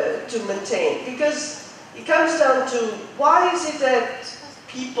to maintain, because it comes down to why is it that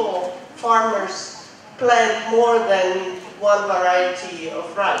people, farmers, plant more than one variety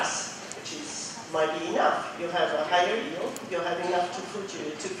of rice, which might be enough. You have a higher yield, you have enough to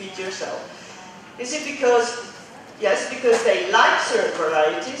feed yourself. Is it because, yes, because they like certain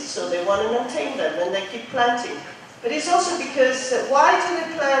varieties, so they want to maintain them and they keep planting. But it's also because, why do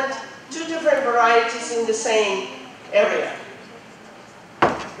they plant two different varieties in the same area?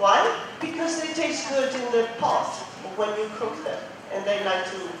 Why? Because they taste good in the pot when you cook them, and they like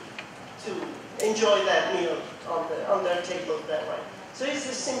to enjoy that meal on their table that way. So it's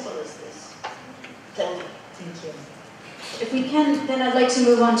as simple as this. Thank you. Thank you. If we can, then I'd like to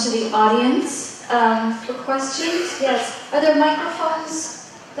move on to the audience for questions. Yes. Are there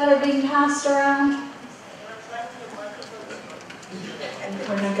microphones that are being passed around?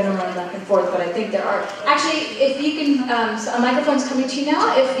 We're not going to run back and forth, but I think there are. Actually, if you can, so a microphone's coming to you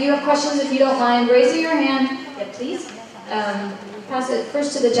now. If you have questions, if you don't mind, raise your hand. Yeah, please. Pass it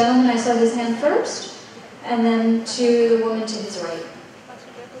first to the gentleman. I saw his hand first, and then to the woman to his right.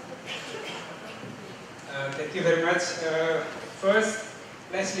 Thank you very much. First,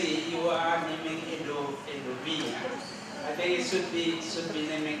 Lesley, you are naming Indonesia. I think it should be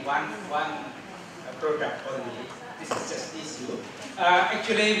naming one product only. This is just issue.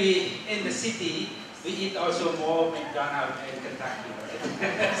 Actually, we in the city we eat also more McDonald's and Kentucky.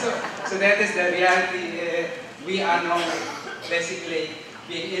 Right? so that is the reality. We are now basically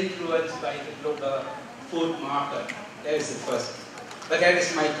being influenced by the global food market. That is the first. But that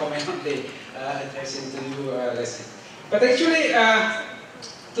is my comment on the addressing to you, Lesley. But actually,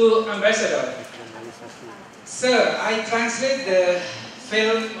 to Ambassador, sir, I translate the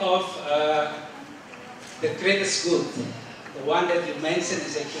film of The Greatest Good. The one that you mentioned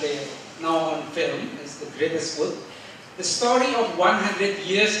is actually now on film, is The Greatest Good. The story of 100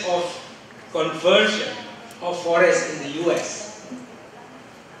 years of conversion of forests in the US.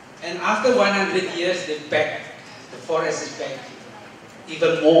 And after 100 years, the forest is back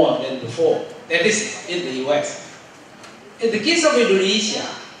even more than before. That is in the US. In the case of Indonesia,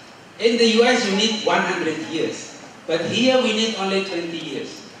 in the US you need 100 years. But here we need only 20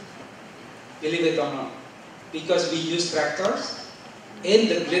 years. Believe it or not. Because we use tractors. In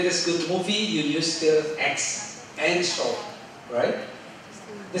The Greatest Good movie, you use still axe and saw, right?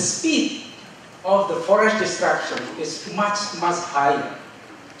 The speed of the forest destruction is much, much higher.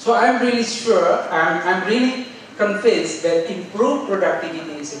 So I'm really sure, I'm really convinced that improved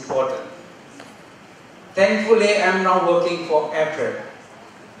productivity is important. Thankfully, I'm now working for APREP,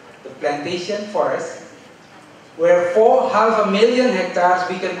 the plantation forest, where for 500,000 hectares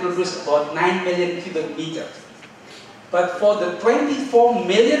we can produce about 9 million cubic meters. But for the 24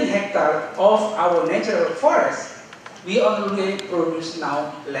 million hectares of our natural forest, we only produce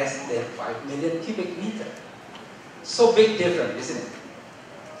now less than 5 million cubic meters. So big difference, isn't it?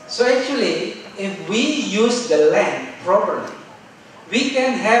 So actually, if we use the land properly, we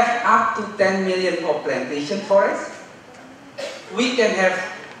can have up to 10 million of plantation forest. We can have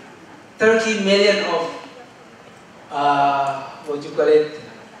 30 million of, what you call it,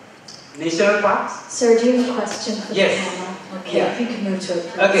 national parks. Sir, do you have a question for yes. the panel? Okay, Yeah. if you can move to it,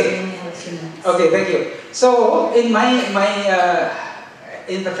 please. Okay. We only have a few minutes. Okay, thank you. So, in my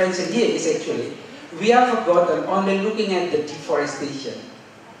intervention here is actually, we have forgotten only looking at the deforestation,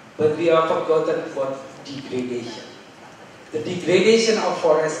 but we have forgotten about degradation. The degradation of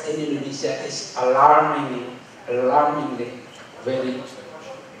forests in Indonesia is alarmingly very.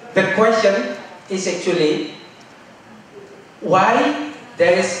 The question is actually why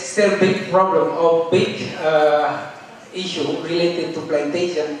there is still big problem or big issue related to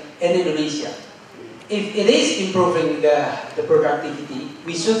plantation in Indonesia. If it is improving the productivity,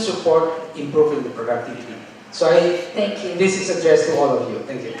 we should support improving the productivity. So Thank you. This is addressed to all of you.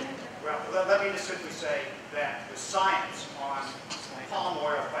 Thank you. Well, let me just simply say that the science on palm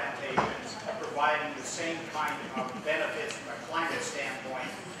oil plantations providing the same kind of benefits from a climate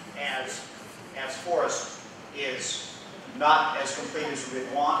standpoint as forests is not as complete as we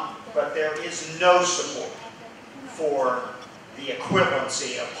would want, but there is no support for the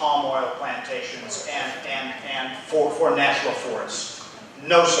equivalency of palm oil plantations and for natural forests.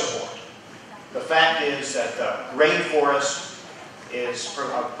 No support. The fact is that the rainforest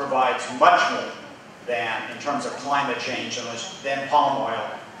provides much more than, in terms of climate change, than palm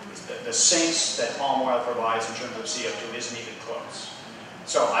oil. The sinks that palm oil provides in terms of CO2 isn't even close.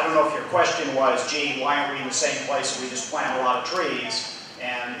 So I don't know if your question was, gee, why aren't we in the same place if we just plant a lot of trees?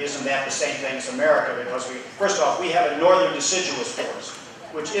 And isn't that the same thing as America? Because first off, we have a northern deciduous forest,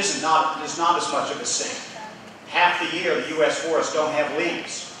 which is not as much of a sink. Half the year, the U.S. forests don't have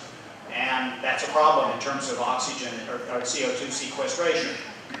leaves. And that's a problem in terms of oxygen or CO2 sequestration.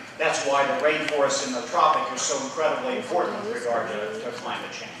 That's why the rainforests in the tropic are so incredibly important with regard to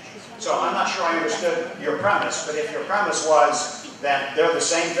climate change. So I'm not sure I understood your premise, but if your premise was that they're the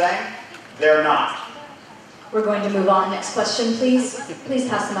same thing, they're not. We're going to move on. Next question, please. Please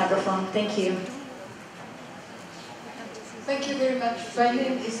pass the microphone. Thank you. Thank you very much. My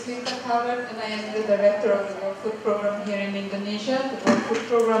name is Carden, and I am the director of the World Food Program here in Indonesia. The World Food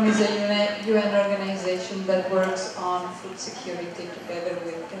Program is a UN organization that works on food security together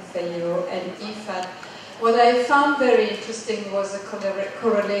with FAO and IFAD. What I found very interesting was the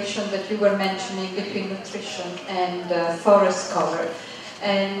correlation that you were mentioning between nutrition and forest cover.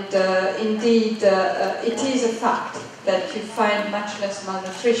 And indeed, it is a fact that you find much less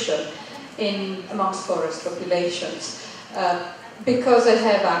malnutrition amongst forest populations. Because they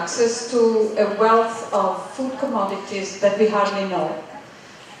have access to a wealth of food commodities that we hardly know.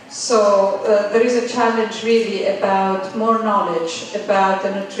 So there is a challenge really about more knowledge about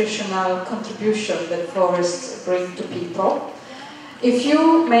the nutritional contribution that forests bring to people. If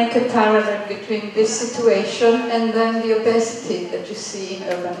you make a parallel between this situation and then the obesity that you see in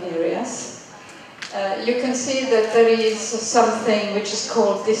urban areas, you can see that there is something which is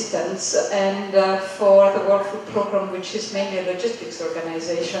called distance, and for the World Food Programme, which is mainly a logistics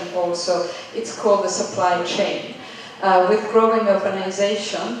organization also, it's called the supply chain. With growing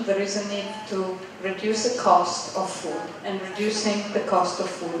urbanization, there is a need to reduce the cost of food, and reducing the cost of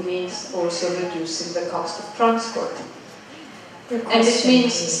food means also reducing the cost of transport. And it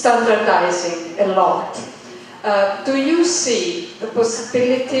means standardizing a lot. Do you see the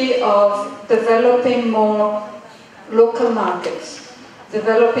possibility of developing more local markets,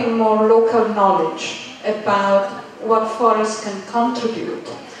 developing more local knowledge about what forests can contribute,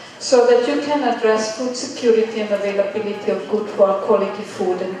 so that you can address food security and availability of good quality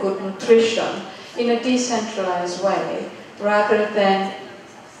food and good nutrition in a decentralized way, rather than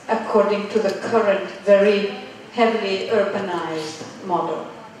according to the current very heavily urbanized model?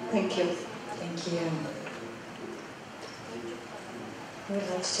 Thank you. Thank you. Who would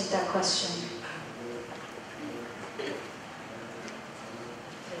like to take that question?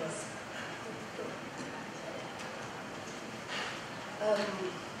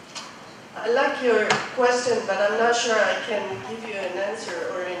 I like your question, but I'm not sure I can give you an answer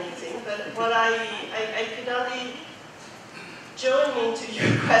or anything. But what I could only join into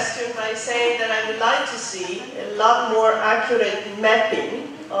your question by saying that I would like to see a lot more accurate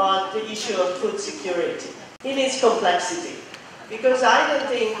mapping on the issue of food security in its complexity. Because I don't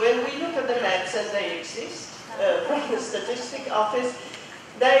think when we look at the maps, and they exist from the Statistics Office,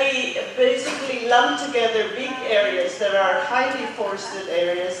 they basically lump together big areas that are highly forested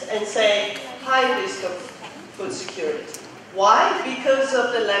areas and say high risk of food security. Why? Because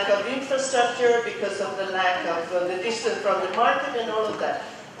of the lack of infrastructure, because of the lack of the distance from the market and all of that,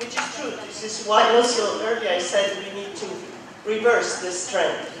 which is true. This is why also earlier I said we need to reverse this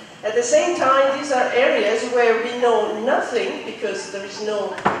trend. At the same time, these are areas where we know nothing because there is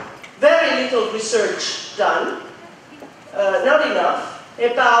very little research done, not enough,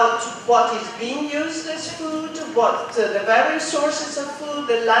 about what is being used as food, what the various sources of food,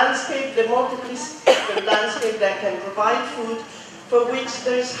 the landscape, the multiplicity landscape that can provide food, for which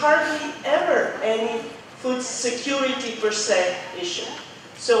there is hardly ever any food security per se issue.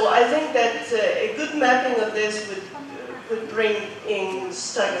 So I think that a good mapping of this would bring in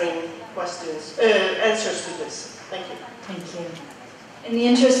staggering answers to this. Thank you. Thank you. In the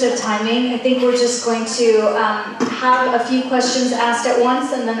interest of timing, I think we're just going to have a few questions asked at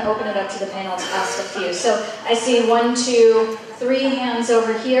once and then open it up to the panel to ask a few. So I see 1, 2, 3 hands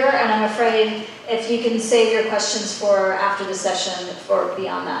over here, and I'm afraid if you can save your questions for after the session or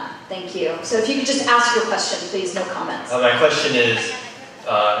beyond that. Thank you. So if you could just ask your question, please, no comments. My question is,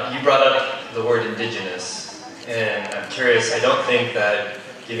 you brought up the word indigenous, and I'm curious, I don't think that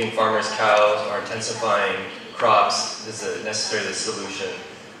giving farmers cows or intensifying crops is necessarily the solution.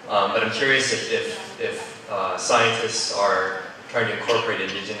 But I'm curious if scientists are trying to incorporate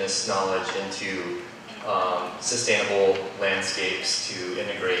indigenous knowledge into sustainable landscapes to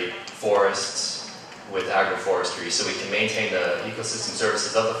integrate forests with agroforestry so we can maintain the ecosystem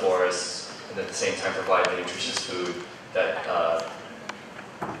services of the forests and at the same time provide the nutritious food that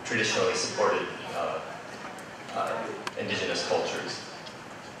traditionally supported indigenous cultures.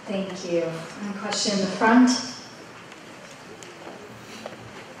 Thank you. One question in the front.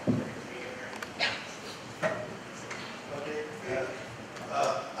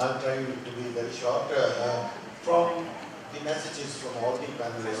 I'll try to be very short. From the messages from all the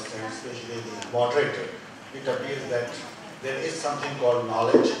panelists and especially the moderator, it appears that there is something called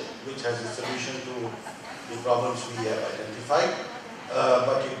knowledge which has a solution to the problems we have identified,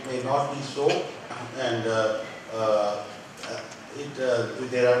 but it may not be so, and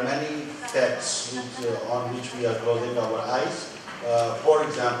there are many facts on which we are closing our eyes. For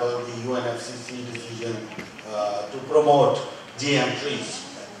example, the UNFCCC decision to promote GM trees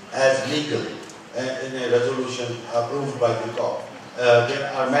as legal in a resolution approved by the COP.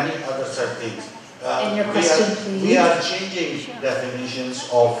 There are many other such things. And your question, please. We are changing definitions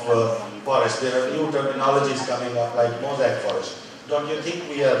of forest. There are new terminologies coming up like mosaic forest. Don't you think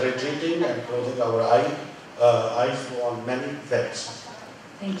we are retreating and closing our eyes on many facts?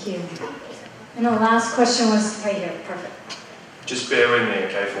 Thank you. And the last question was right here. Perfect. Just bear with me,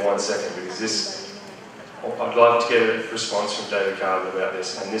 okay, for 1 second, because this I'd love to get a response from David Carden about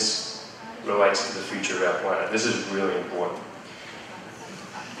this, and this relates to the future of our planet. This is really important.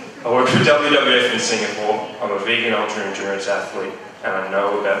 I work for WWF in Singapore. I'm a vegan ultra-endurance athlete, and I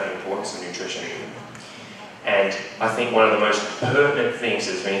know about the importance of nutrition. And I think one of the most pertinent things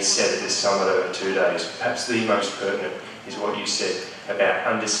that's been said at this summit over 2 days, perhaps the most pertinent, is what you said about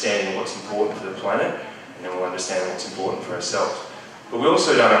understanding what's important for the planet, and then we'll understand what's important for ourselves. But we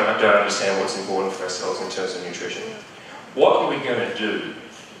also don't understand what's important for ourselves in terms of nutrition. What are we going to do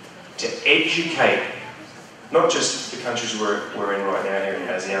to educate not just the countries we're in right now here in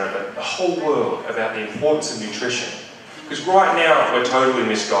ASEAN, but the whole world about the importance of nutrition? Because right now we're totally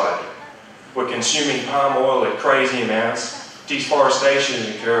misguided. We're consuming palm oil at crazy amounts. Deforestation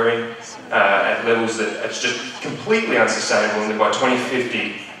is occurring at levels that it's just completely unsustainable, and then by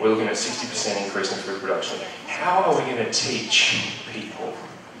 2050 we're looking at 60% increase in food production. How are we going to teach people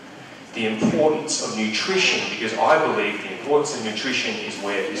the importance of nutrition? Because I believe the importance of nutrition is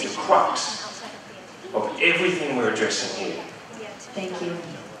the crux of everything we're addressing here. Thank you.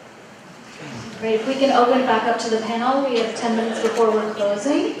 Great, if we can open it back up to the panel. We have 10 minutes before we're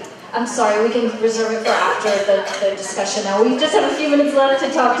closing. I'm sorry, we can reserve it for after the discussion now. We just have a few minutes left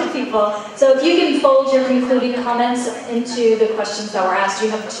to talk to people. So if you can fold your concluding comments into the questions that were asked, you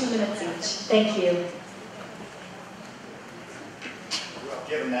have 2 minutes each. Thank you. Well,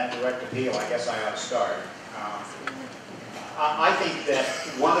 given that direct appeal, I guess I ought to start. I think that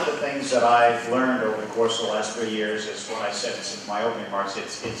one of the things that I've learned over the course of the last 3 years is what I said in my opening remarks.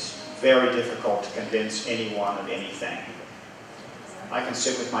 It's very difficult to convince anyone of anything. I can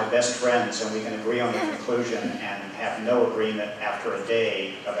sit with my best friends and we can agree on a conclusion and have no agreement after a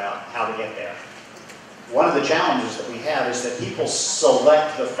day about how to get there. One of the challenges that we have is that people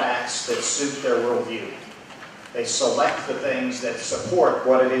select the facts that suit their worldview. They select the things that support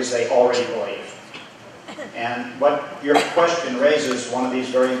what it is they already believe. And what your question raises one of these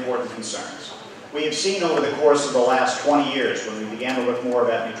very important concerns. We have seen over the course of the last 20 years, when we began to look more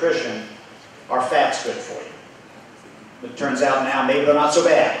about nutrition, are fats good for you? It turns out now maybe they're not so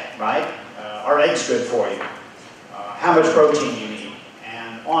bad, right? Are eggs good for you? How much protein do you need?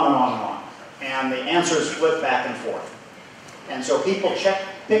 And on and on and on. And the answers flip back and forth. And so people pick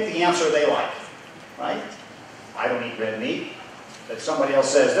the answer they like, right? I don't eat red meat. But somebody else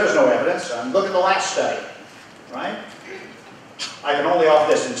says, there's no evidence. Look at the last study, right? I can only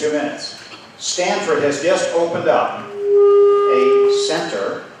offer this in 2 minutes. Stanford has just opened up a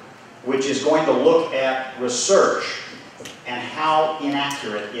center which is going to look at research and how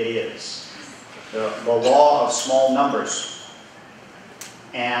inaccurate it is. The law of small numbers.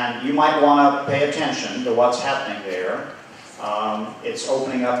 And you might want to pay attention to what's happening there. It's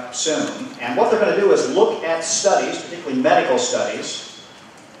opening up soon. And what they're going to do is look at studies, particularly medical studies,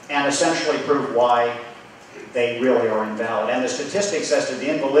 and essentially prove why they really are invalid. And the statistics as to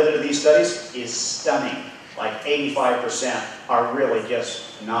the invalidity of these studies is stunning. Like 85% are really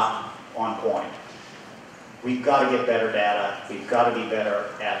just not on point. We've got to get better data. We've got to be better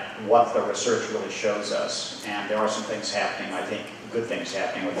at what the research really shows us. And there are some things happening, I think, good things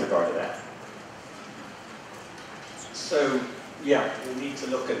happening with regard to that. So, yeah, we need to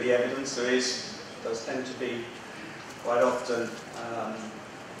look at the evidence. Does tend to be quite often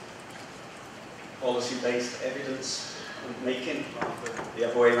policy-based evidence making, rather than the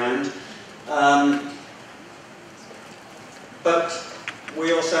other way around. But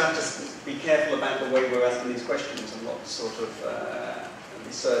we also have to be careful about the way we're asking these questions and what sort of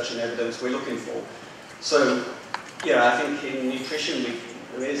research and evidence we're looking for. So, yeah, I think in nutrition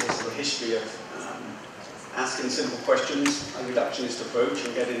there is a sort of history of asking simple questions, a reductionist approach,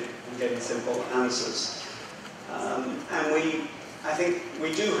 and getting simple answers. And I think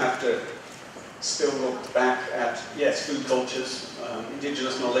we do have to still look back at, yes, food cultures,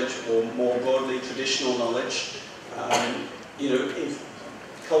 indigenous knowledge, or more broadly, traditional knowledge. You know, if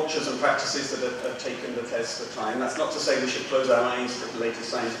cultures and practices that have taken the test of time. That's not to say we should close our eyes to the latest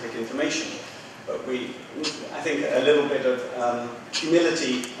scientific information, but I think a little bit of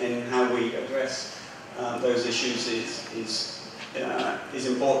humility in how we address those issues is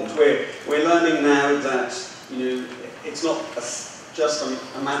important. We're learning now that, you know, it's not just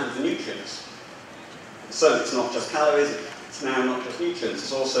a matter of the nutrients. So it's not just calories. It's now not just nutrients.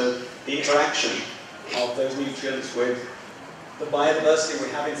 It's also the interaction of those nutrients with the biodiversity we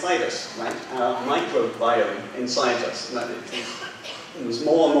have inside us, right? Our microbiome inside us. And there's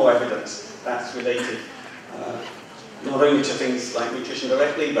more and more evidence that's related not only to things like nutrition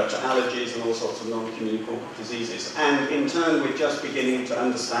directly, but to allergies and all sorts of non-communicable diseases. And in turn, we're just beginning to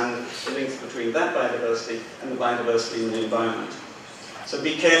understand the links between that biodiversity and the biodiversity in the environment. So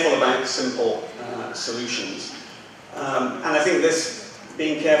be careful about simple solutions. And I think this,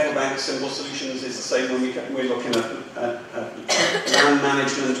 being careful about simple solutions is the same when we're looking at land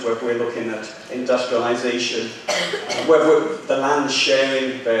management, whether we're looking at industrialization, whether the land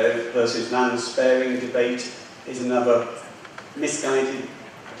sharing versus land sparing debate is another misguided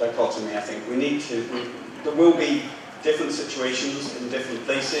dichotomy, I think. There will be different situations in different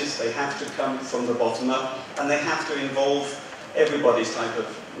places. They have to come from the bottom up, and they have to involve everybody's type of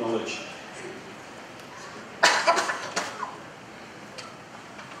knowledge.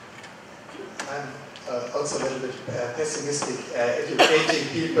 I'm also a little bit pessimistic, educating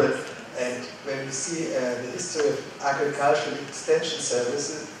people, and when we see the history of agricultural extension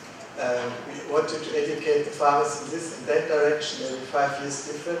services, we wanted to educate the farmers in this and that direction every 5 years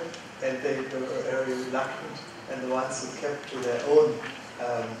different, and they were very reluctant, and the ones who kept to their own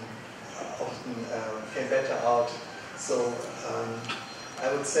often came better out. So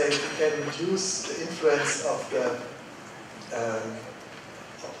I would say we can reduce the influence of the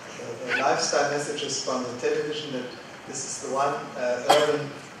lifestyle messages from the television, that this is the one urban,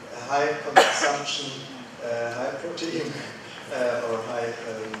 high consumption, high protein or high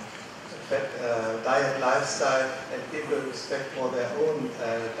fat diet lifestyle, and people respect more their own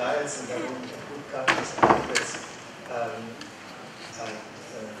diets and their own food cultures and habits.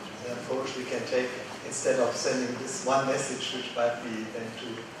 The approach we can take, instead of sending this one message, which might be then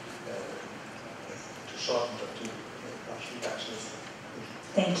too shortened or too much reductionist.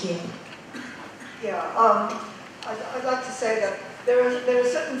 Thank you. Yeah, I'd like to say that there are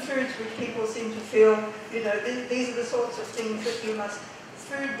certain foods which people seem to feel, these are the sorts of things that you must,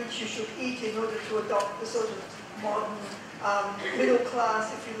 food which you should eat in order to adopt the sort of modern middle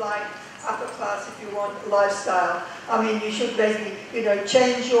class, if you like, upper class, if you want, lifestyle. I mean, you should maybe,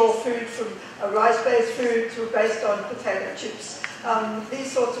 change your food from a rice-based food to based on potato chips,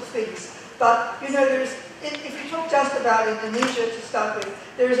 these sorts of things. But, if you talk just about Indonesia to start with,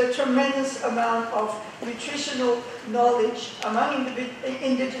 there is a tremendous amount of nutritional knowledge among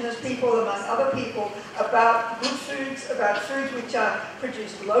indigenous people, among other people, about good foods, about foods which are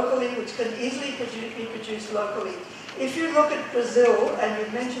produced locally, which can easily be produced locally. If you look at Brazil, and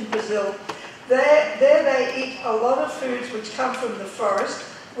you mentioned Brazil, there they eat a lot of foods which come from the forest,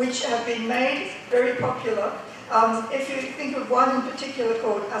 which have been made very popular. If you think of one in particular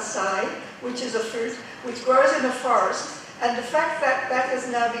called acai, which is a fruit which grows in a forest, and the fact that that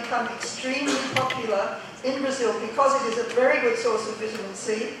has now become extremely popular in Brazil because it is a very good source of vitamin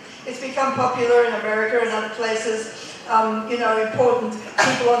C. It's become popular in America and other places. Important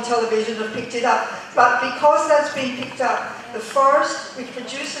people on television have picked it up. But because that's been picked up, the forest which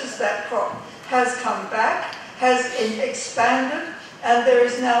produces that crop has come back, has expanded, and there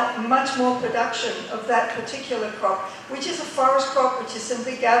is now much more production of that particular crop, which is a forest crop which is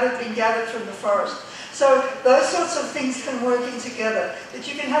simply been gathered from the forest. So those sorts of things can work in together, that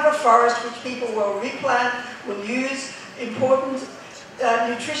you can have a forest which people will replant, will use, important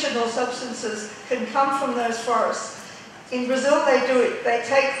nutritional substances can come from those forests. In Brazil they do it. They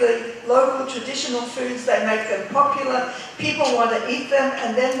take the local traditional foods, they make them popular, people want to eat them,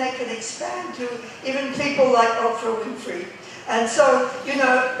 and then they can expand to even people like Oprah Winfrey. And so,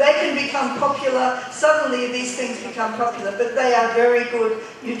 they can become popular, suddenly these things become popular, but they are very good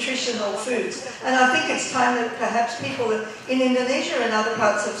nutritional foods. And I think it's time that perhaps people in Indonesia and other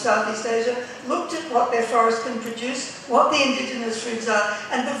parts of Southeast Asia looked at what their forests can produce, what the indigenous foods are,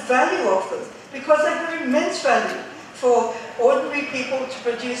 and the value of them, because they have immense value for ordinary people to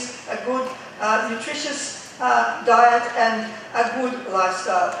produce a good, nutritious diet and a good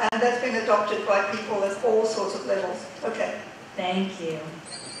lifestyle. And that's been adopted by people at all sorts of levels. Okay. Thank you,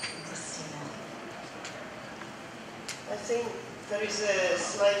 Cristina. I think there is a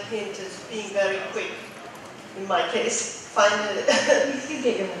slight hint of being very quick in my case. Finally. You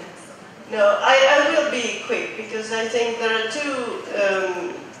get your minutes. No, I will be quick because I think there are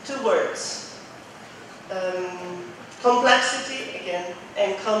two words. Complexity, again,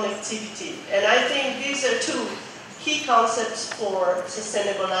 and connectivity. And I think these are two key concepts for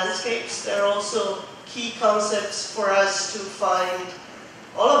sustainable landscapes. They're also key concepts for us to find,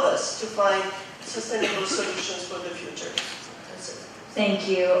 all of us, to find sustainable solutions for the future. That's it. Thank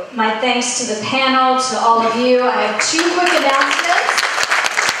you. My thanks to the panel, to all of you. I have two quick announcements.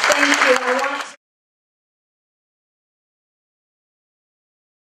 Thank you.